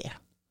was there.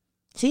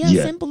 See how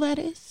Yeah. simple that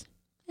is?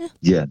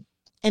 Yeah.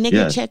 And they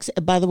Yeah. get checks.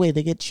 By the way,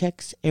 they get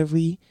checks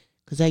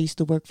because I used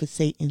to work for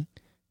Satan,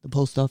 the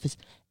post office.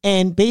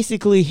 And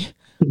basically,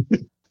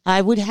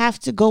 I would have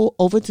to go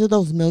over to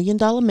those $1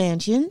 million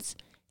mansions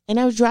and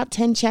I would drop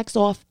 10 checks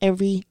off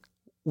every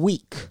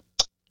week.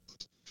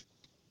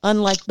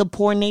 Unlike the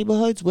poor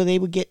neighborhoods where they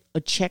would get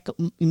a check,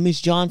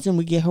 Miss Johnson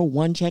would get her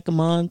one check a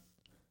month.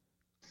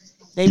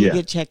 They would Yeah.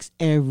 get checks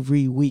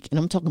every week. And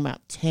I'm talking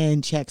about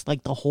 10 checks,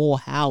 like the whole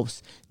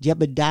house.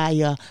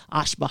 Jebediah,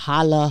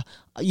 Ashbahala.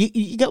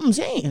 You get what I'm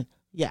saying?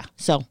 Yeah.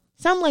 So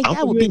something like I'm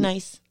that would be familiar.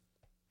 nice.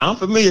 I'm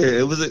familiar.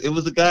 It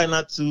was a guy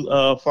not too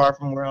far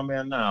from where I'm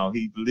at now.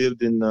 He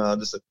lived in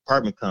this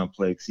apartment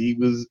complex. He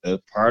was a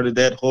part of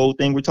that whole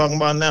thing we're talking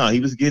about now.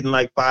 He was getting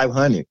like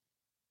 500.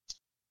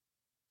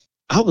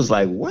 I was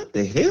like, what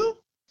the hell?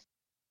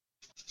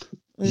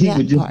 He That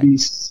would just part. be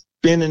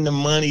spending the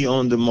money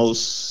on the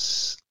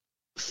most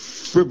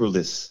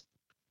frivolous.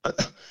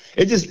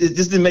 It just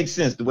didn't make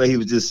sense the way he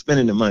was just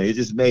spending the money. It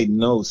just made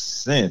no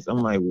sense.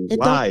 I'm like,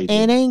 why?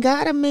 It ain't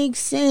gotta make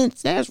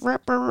sense. That's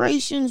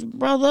reparations,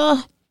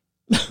 brother.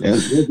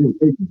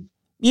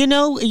 You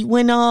know,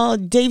 when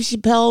Dave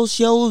Chappelle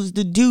shows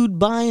the dude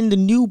buying the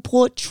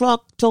Newport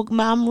truck, talking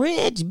about I'm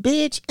rich,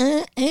 bitch.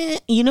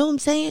 You know what I'm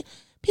saying?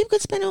 People can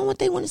spend on what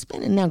they want to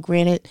spend. And now,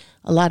 granted,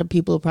 a lot of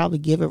people will probably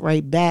give it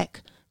right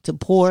back to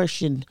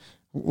Porsche and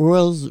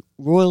Rolls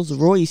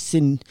Royce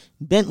and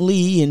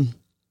Bentley and,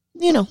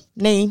 you know,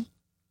 name.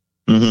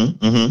 You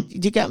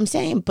get what I'm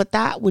saying? But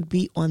that would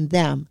be on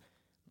them.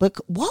 But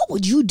what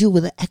would you do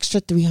with an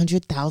extra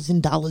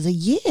 $300,000 a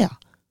year?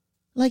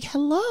 Like,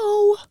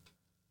 hello?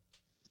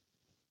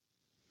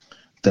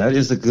 That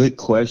is a good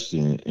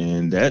question.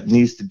 And that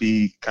needs to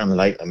be kind of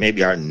like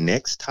maybe our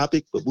next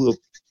topic, but we'll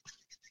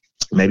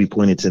maybe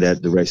point into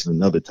that direction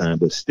another time.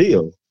 But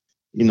still,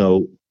 you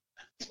know,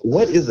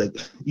 what is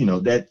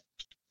that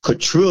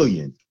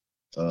quadrillion,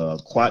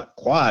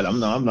 quad? I'm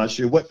not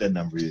sure what that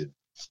number is,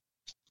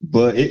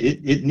 but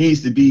it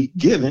needs to be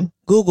given.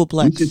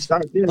 Googleplex. We should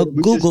start there. A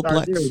We should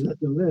start there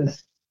Googleplex.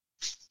 with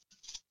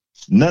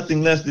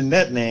nothing less than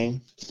that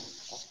name,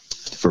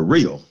 for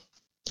real.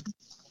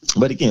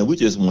 But again, we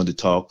just wanted to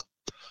talk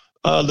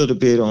a little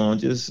bit on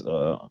just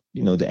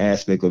the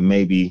aspect of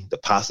maybe the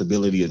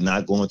possibility of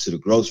not going to the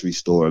grocery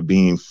store,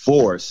 being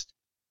forced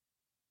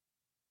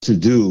to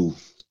do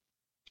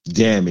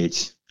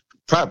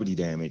property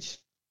damage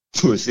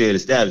to a said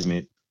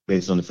establishment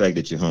based on the fact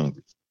that you're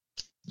hungry.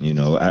 You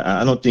know,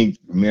 I don't think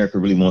America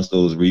really wants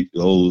those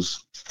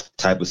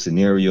type of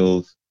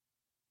scenarios,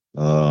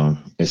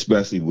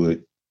 especially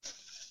with,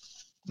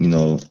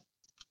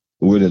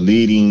 we're the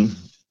leading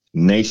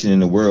nation in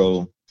the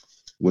world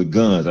with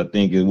guns. I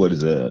think what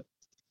is a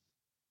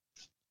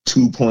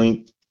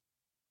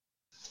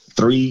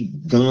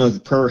 2.3 guns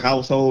per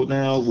household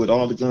now, with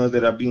all the guns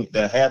that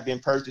have been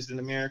purchased in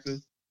America.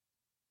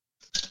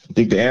 I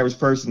think the average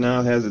person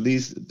now has at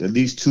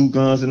least 2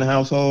 guns in the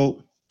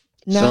household.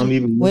 Some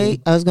even more.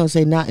 Wait, I was gonna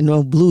say not in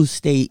no blue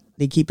state.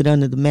 They keep it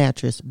under the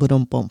mattress, but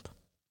bump.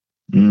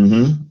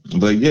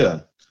 But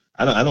yeah,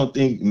 I don't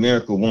think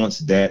America wants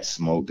that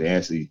smoke to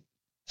actually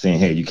saying,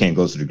 hey, you can't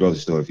go to the grocery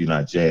store if you're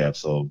not jabbed.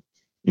 So,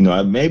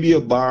 maybe a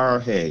bar,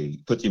 hey,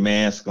 put your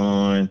mask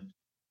on,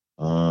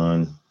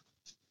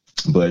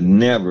 but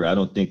never. I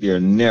don't think they'll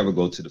never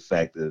go to the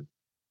fact of.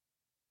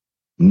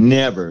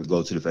 Never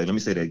go to the fact. Let me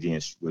say that again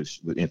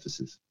with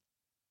emphasis.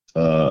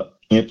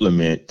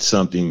 Implement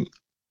something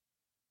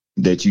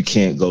that you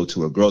can't go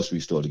to a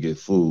grocery store to get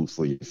food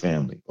for your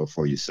family or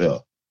for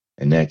yourself.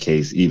 In that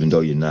case, even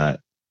though you're not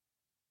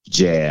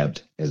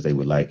jabbed as they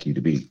would like you to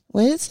be.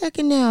 Wait a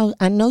second now.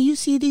 I know you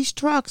see these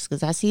trucks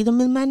because I see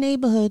them in my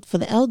neighborhood for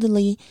the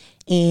elderly,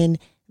 and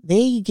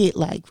they get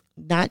like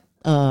not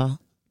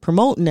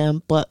promoting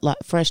them, but like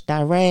Fresh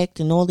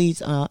Direct and all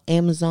these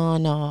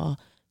Amazon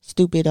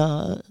stupid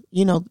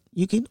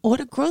you can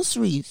order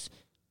groceries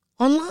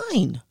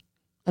online.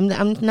 I'm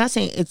not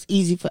saying it's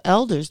easy for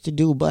elders to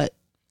do, but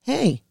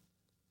hey,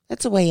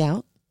 that's a way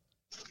out.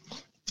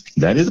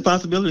 That is a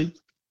possibility.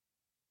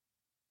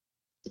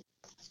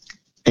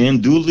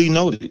 And duly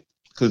noted,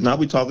 because now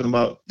we're talking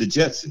about the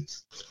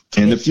Jetsons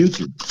in the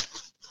future.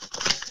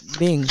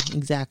 Bing,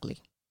 exactly.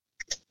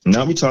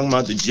 Now we talking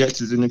about the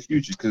Jetsons in the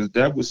future, because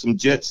that was some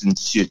Jetson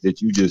shit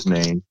that you just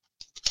named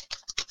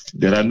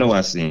that I know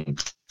I seen.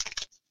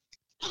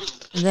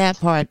 That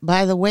part.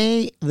 By the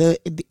way, the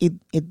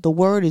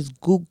word is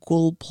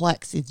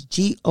Googleplex. It's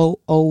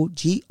GOOGOLPLEX.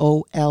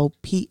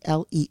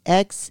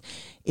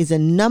 Is a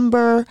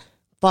number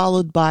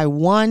followed by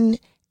 1,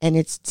 and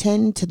it's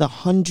 10 to the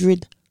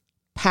 100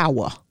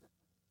 power.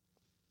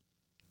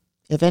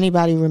 If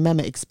anybody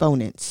remember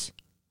exponents,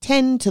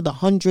 10 to the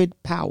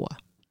 100 power.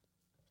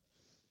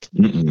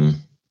 Mm-mm.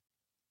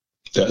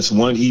 That's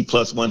 1E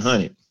plus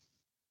 100.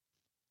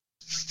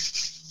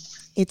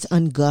 It's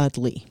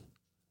ungodly.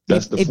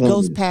 It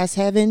goes past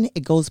heaven.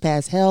 It goes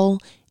past hell.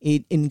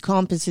 It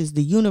encompasses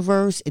the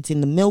universe. It's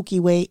in the Milky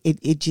Way.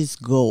 It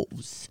just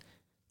goes.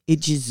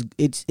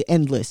 It's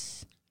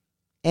endless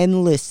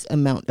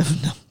amount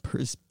of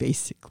numbers,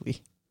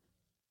 basically.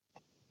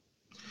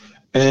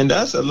 And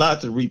that's a lot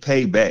to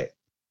repay back.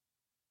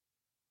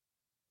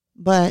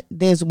 But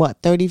there's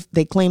 30?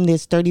 They claim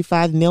there's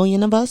 35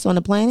 million of us on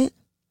the planet.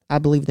 I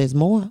believe there's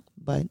more,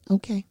 but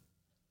okay.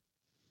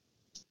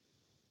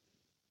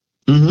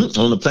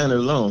 On the planet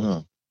alone,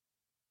 huh?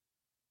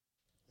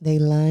 They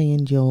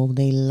lying, Joel.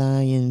 They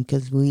lying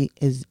because we,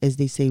 as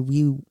they say,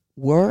 we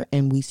were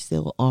and we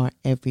still are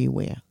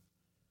everywhere.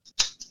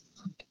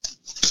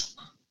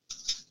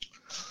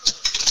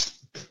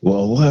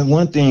 Well,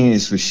 one thing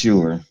is for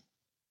sure,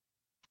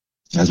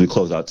 as we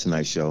close out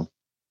tonight's show,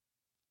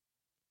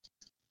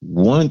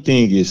 one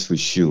thing is for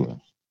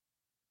sure,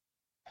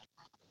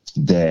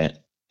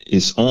 that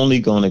it's only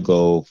going to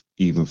go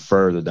even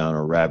further down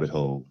a rabbit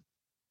hole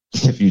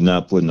if you're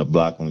not putting a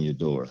block on your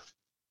door.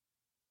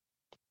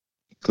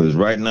 Because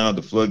right now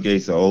the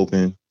floodgates are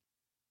open.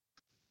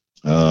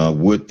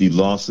 With the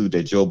lawsuit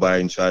that Joe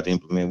Biden tried to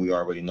implement, we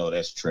already know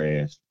that's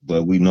trash.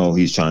 But we know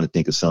he's trying to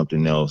think of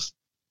something else.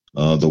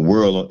 The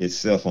world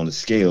itself on the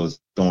scale is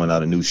throwing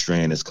out a new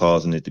strand that's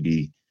causing it to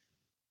be,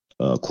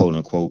 quote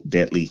unquote,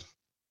 deadly.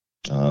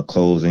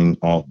 Closing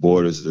off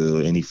borders to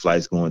any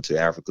flights going to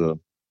Africa.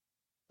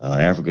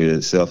 Africa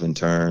itself, in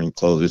turn,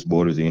 closed its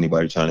borders to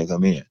anybody trying to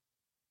come in.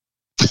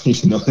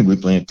 You know, we're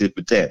playing tit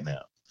for tat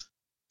now.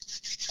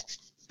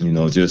 You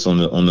know, just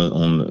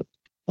on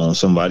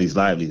somebody's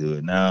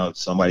livelihood. Now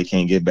somebody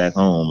can't get back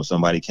home, or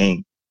somebody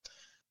can't,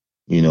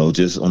 you know,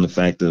 just on the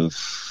fact of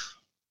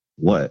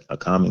what? A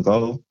common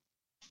goal?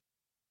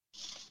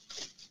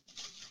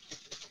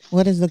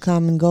 What is the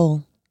common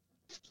goal?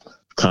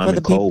 Common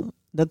goal.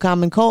 The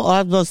common goal.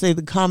 I was going to say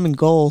the common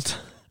gold.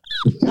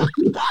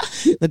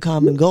 The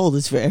common goal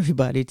is for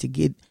everybody to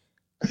get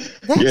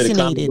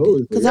vaccinated.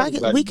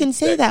 Because we can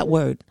say that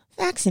word,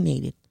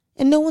 vaccinated,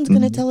 and no one's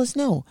going to tell us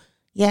no.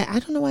 Yeah, I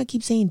don't know why I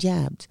keep saying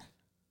jabbed.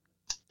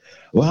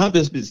 Well, I've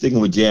just been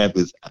sticking with jab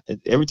because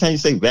every time you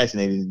say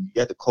vaccinated, you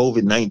got the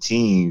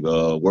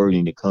COVID-19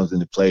 wording that comes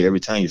into play. Every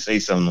time you say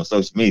something on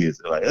social media, it's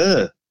like,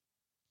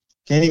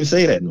 can't even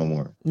say that no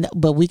more. No,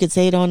 but we could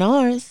say it on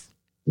ours.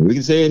 We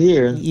can say it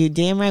here. You're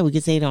damn right. We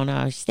could say it on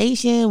our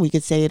station. We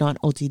could say it on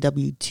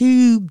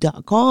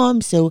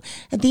OTWTube.com. So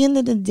at the end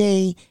of the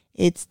day,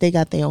 they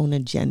got their own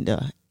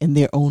agenda and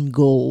their own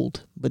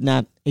gold, but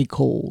not a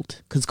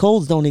cold. Because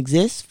colds don't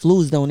exist.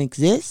 Flus don't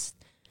exist.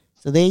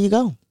 So there you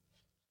go.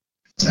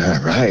 All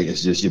right.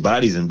 It's just your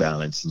body's in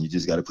balance, and you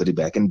just got to put it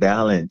back in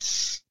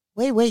balance.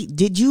 Wait.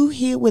 Did you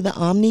hear where the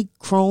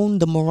Omicron,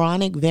 the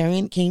moronic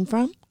variant, came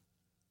from?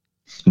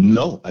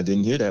 No, I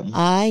didn't hear that one.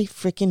 I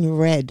freaking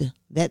read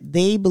that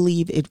they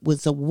believe it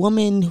was a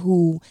woman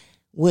who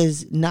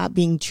was not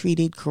being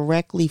treated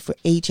correctly for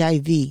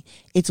HIV.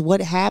 It's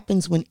what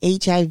happens when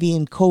HIV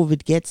and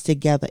COVID gets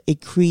together. It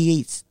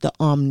creates the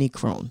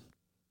Omicron.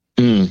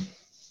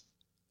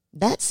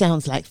 That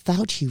sounds like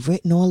Fauci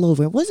written all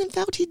over it. Wasn't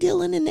Fauci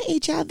dealing in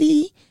the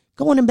HIV?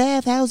 Going in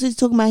bathhouses,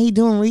 talking about he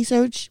doing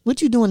research?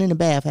 What you doing in a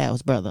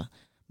bathhouse, brother?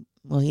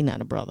 Well, he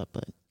not a brother,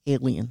 but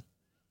alien.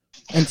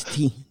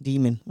 Entity,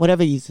 demon,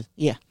 whatever you say.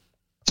 Yeah.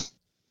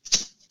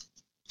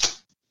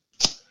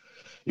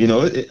 You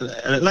know,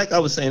 like I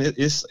was saying,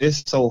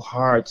 it's so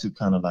hard to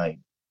kind of like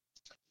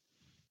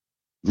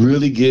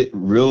really get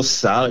real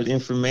solid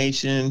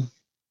information,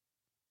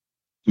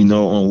 you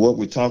know, on what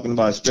we're talking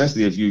about,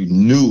 especially if you're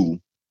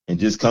new and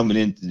just coming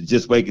in,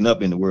 just waking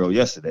up in the world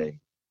yesterday.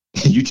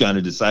 You trying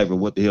to decipher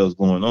what the hell is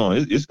going on.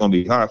 It's going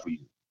to be hard for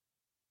you.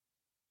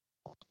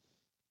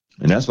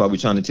 And that's why we're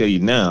trying to tell you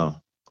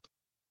now.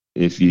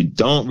 If you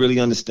don't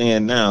really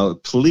understand now,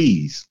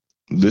 please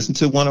listen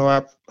to one of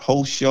our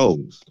host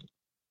shows.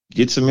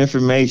 Get some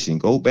information.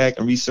 Go back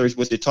and research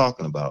what they're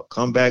talking about.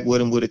 Come back with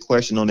them with a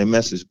question on their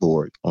message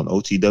board on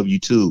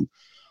OTW2.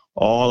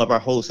 All of our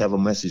hosts have a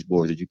message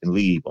board that you can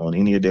leave on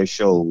any of their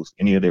shows,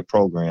 any of their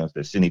programs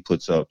that Cindy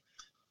puts up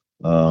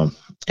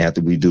after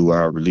we do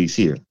our release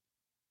here.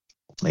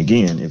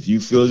 Again, if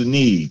you feel the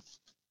need,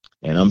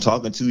 and I'm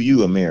talking to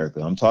you,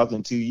 America. I'm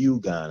talking to you,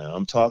 Ghana.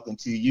 I'm talking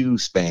to you,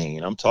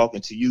 Spain. I'm talking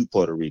to you,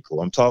 Puerto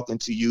Rico. I'm talking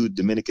to you,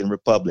 Dominican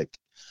Republic.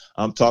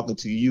 I'm talking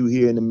to you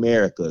here in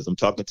Americas. I'm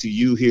talking to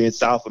you here in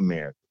South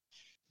America.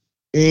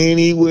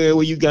 Anywhere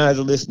where you guys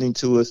are listening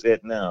to us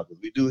at now.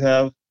 Because we do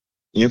have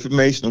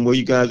information on where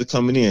you guys are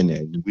coming in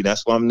at.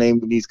 That's why I'm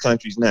naming these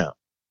countries now.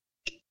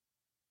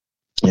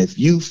 If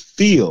you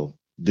feel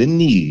the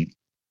need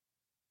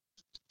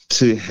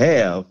to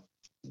have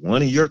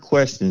one of your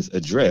questions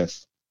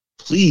addressed,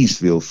 please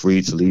feel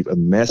free to leave a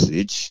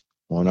message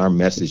on our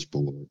message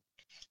board.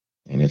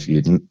 And if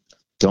you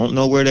don't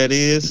know where that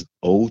is,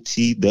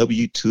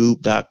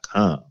 otwtube.com.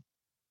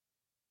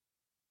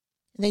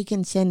 They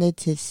can send it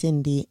to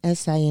Cindy,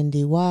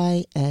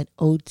 SINDY, at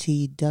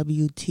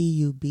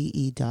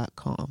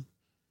otwtube.com.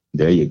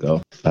 There you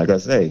go. Like I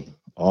say,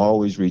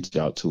 always reach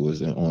out to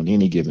us on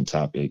any given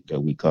topic that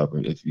we cover.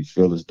 If you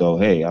feel as though,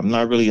 hey, I'm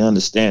not really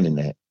understanding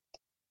that,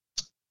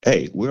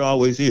 hey, we're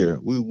always here.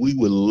 We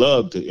would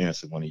love to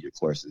answer one of your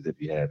questions if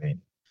you have any.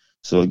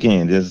 So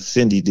again, there's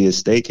Cindy did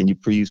state. Can you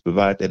please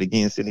provide that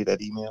again, Cindy,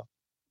 that email?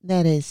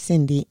 That is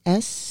Cindy,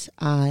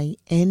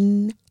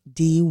 SINDY,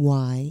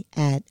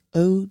 at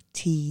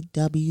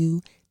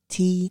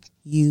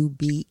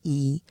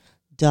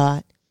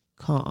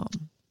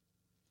otwtube.com.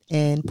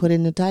 And put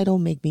in the title,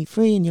 Make Me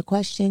Free, and your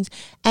questions.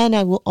 And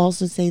I will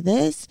also say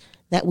this,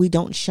 that we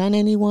don't shun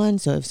anyone.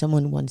 So if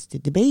someone wants to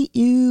debate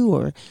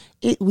you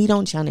we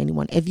don't shun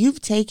anyone. If you've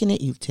taken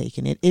it, you've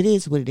taken it. It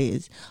is what it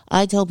is.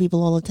 I tell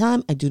people all the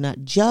time, I do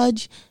not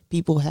judge.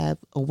 People have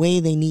a way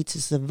they need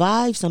to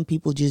survive. Some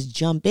people just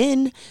jump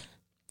in.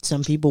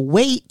 Some people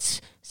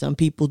wait. Some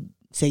people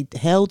say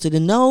hell to the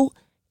no.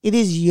 It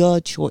is your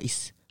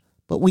choice.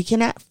 But we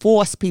cannot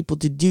force people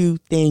to do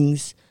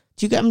things.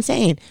 Do you get what I'm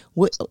saying?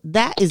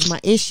 That is my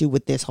issue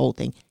with this whole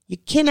thing. You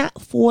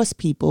cannot force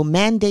people.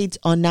 Mandates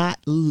are not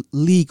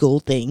legal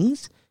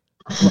things.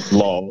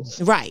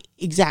 Laws. Right,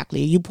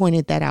 exactly. You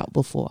pointed that out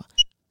before.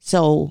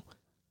 So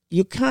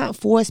you can't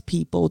force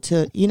people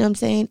to, you know what I'm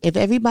saying? If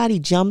everybody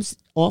jumps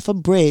off a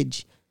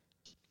bridge,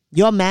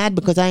 you're mad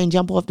because I ain't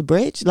jump off the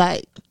bridge?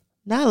 Like,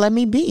 nah, let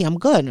me be. I'm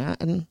good. I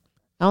don't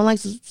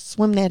like to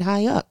swim that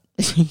high up.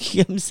 You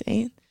know what I'm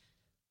saying?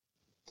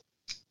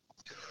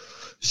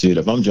 Shit,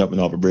 if I'm jumping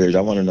off a bridge,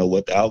 I want to know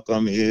what the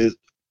outcome is.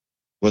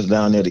 What's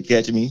down there to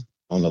catch me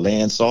on the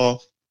land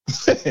soft?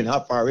 And how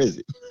far is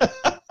it?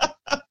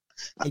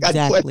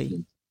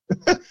 Exactly.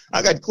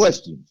 I got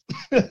questions.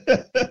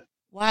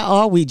 Why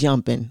are we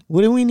jumping?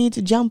 What do we need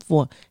to jump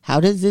for? How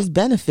does this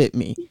benefit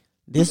me?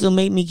 This will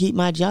make me keep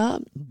my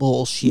job?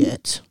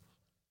 Bullshit.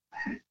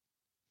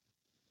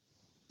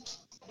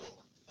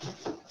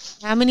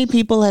 How many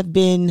people have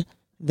been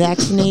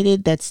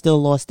vaccinated that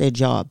still lost their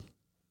job?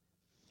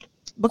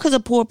 Because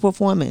of poor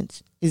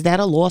performance. Is that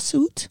a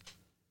lawsuit?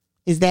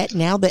 Is that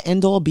now the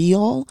end all be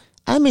all?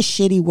 I'm a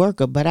shitty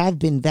worker, but I've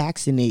been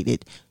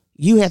vaccinated.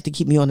 You have to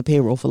keep me on the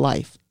payroll for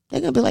life.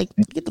 They're going to be like,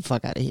 get the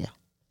fuck out of here.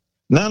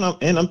 No,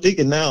 and I'm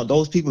thinking now,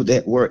 those people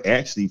that were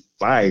actually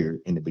fired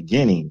in the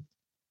beginning,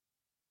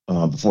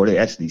 before they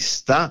actually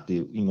stopped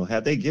it,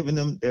 have they given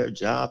them their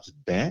jobs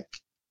back?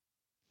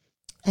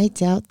 I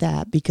doubt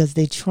that, because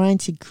they're trying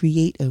to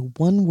create a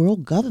one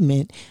world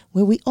government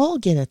where we all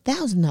get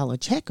 $1,000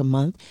 check a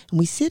month and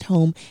we sit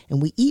home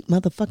and we eat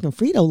motherfucking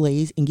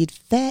Frito-Lays and get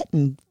fat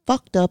and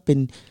fucked up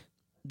and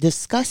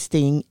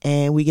disgusting,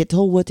 and we get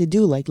told what to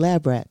do like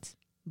lab rats.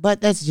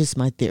 But that's just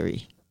my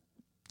theory.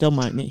 Don't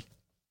mind me.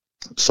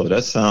 So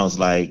that sounds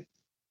like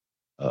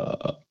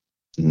the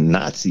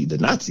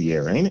Nazi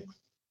era, ain't it?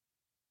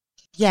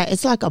 Yeah,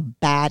 it's like a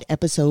bad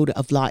episode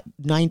of like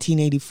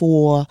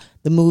 1984,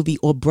 the movie,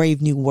 or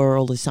Brave New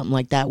World or something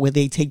like that, where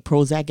they take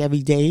Prozac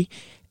every day.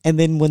 And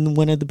then when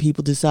one of the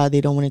people decide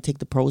they don't want to take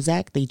the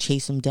Prozac, they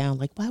chase them down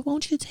like, why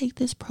won't you take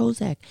this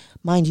Prozac?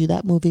 Mind you,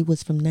 that movie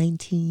was from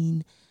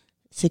 1960s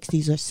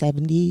or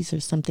 70s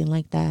or something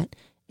like that.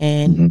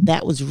 And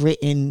that was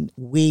written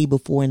way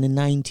before, in the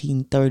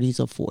 1930s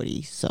or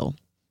 40s. So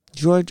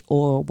George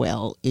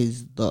Orwell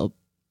is the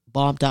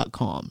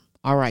bomb.com.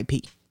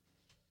 R.I.P.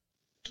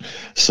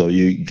 So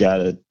you got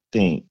to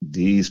think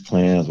these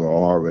plans were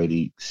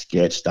already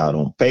sketched out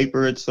on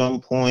paper at some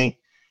point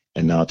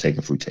and now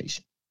taking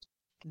fruition.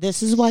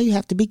 This is why you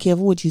have to be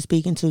careful what you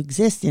speak into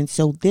existence.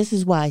 So this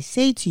is why I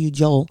say to you,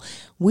 Joel,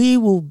 we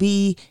will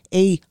be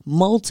a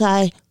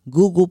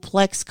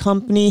multi-Googleplex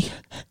company.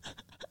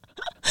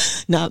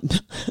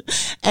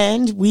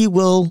 And we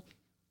will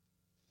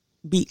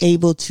be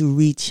able to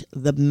reach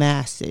the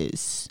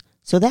masses.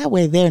 So that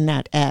way they're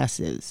not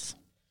asses.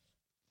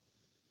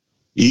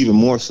 Even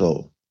more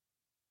so.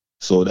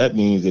 So that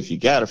means if you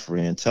got a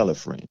friend, tell a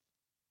friend.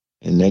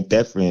 And make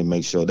that friend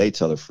make sure they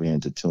tell a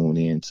friend to tune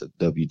in to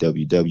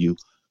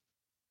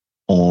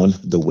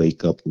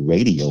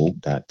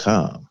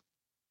www.onthewakeupradio.com.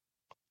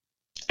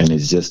 And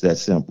it's just that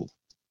simple.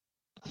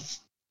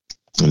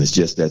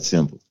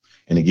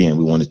 And again,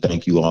 we want to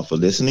thank you all for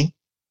listening.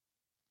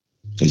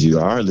 As you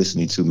are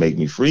listening to Make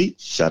Me Free,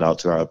 shout out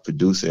to our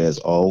producer, as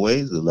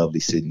always, the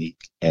lovely Sydney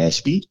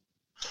Ashby.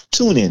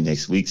 Tune in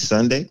next week,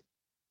 Sunday,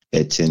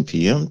 at 10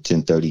 p.m.,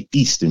 10:30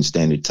 Eastern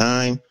Standard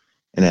Time,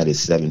 and that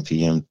is 7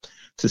 p.m.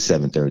 to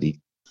 7:30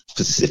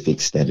 Pacific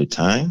Standard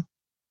Time.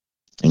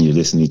 And you're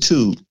listening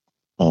to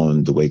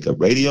On the Wake Up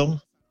Radio.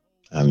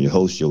 I'm your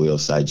host, Joel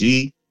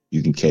Saji.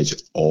 You can catch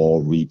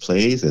all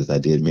replays, as I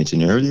did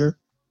mention earlier,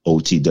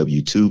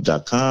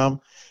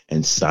 otwtube.com,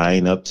 and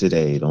sign up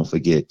today. Don't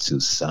forget to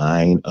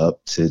sign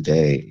up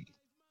today.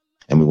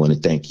 And we want to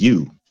thank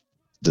you,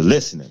 the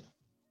listener,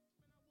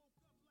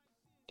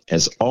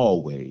 as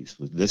always,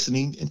 for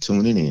listening and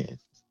tuning in.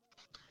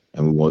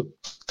 And we will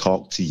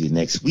talk to you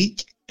next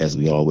week, as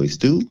we always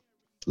do.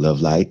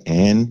 Love, light,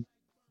 and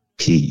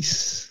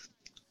peace.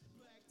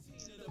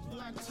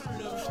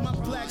 My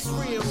black's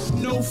real,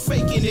 no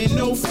faking and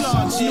no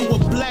flaws. You a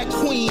black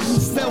queen who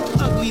felt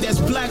ugly, that's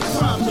black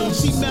problem.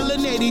 She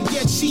melanated,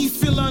 yet she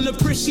feel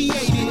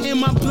unappreciated. In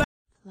my black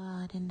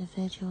Flawed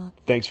individual.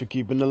 Thanks for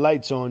keeping the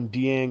lights on,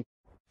 Deang.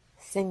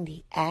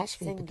 Cindy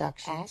Ashby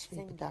Productions.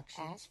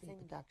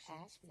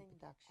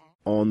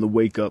 On the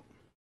wake up.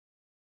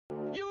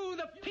 You,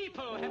 the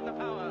people, have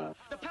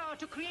the power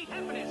to create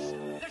happiness.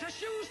 Let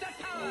us use that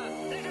power.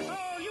 Let us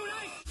all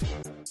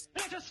unite.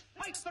 Let us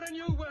fight for a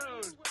new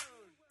world.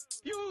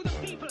 You, the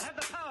people, have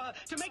the power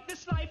to make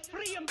this life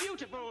free and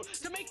beautiful,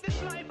 to make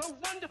this life a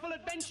wonderful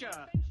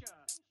adventure.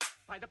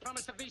 By the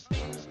promise of these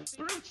things,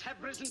 brutes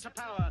have risen to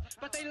power,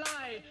 but they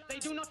lie. They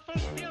do not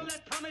fulfill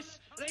that promise.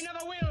 They never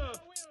will.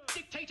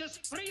 Dictators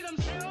free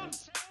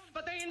themselves,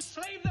 but they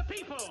enslave the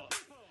people.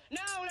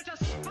 Now let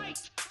us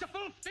fight to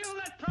fulfill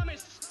that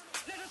promise.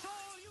 Let us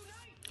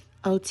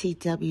all unite.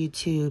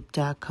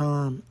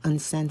 OTWTube.com,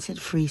 uncensored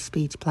free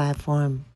speech platform.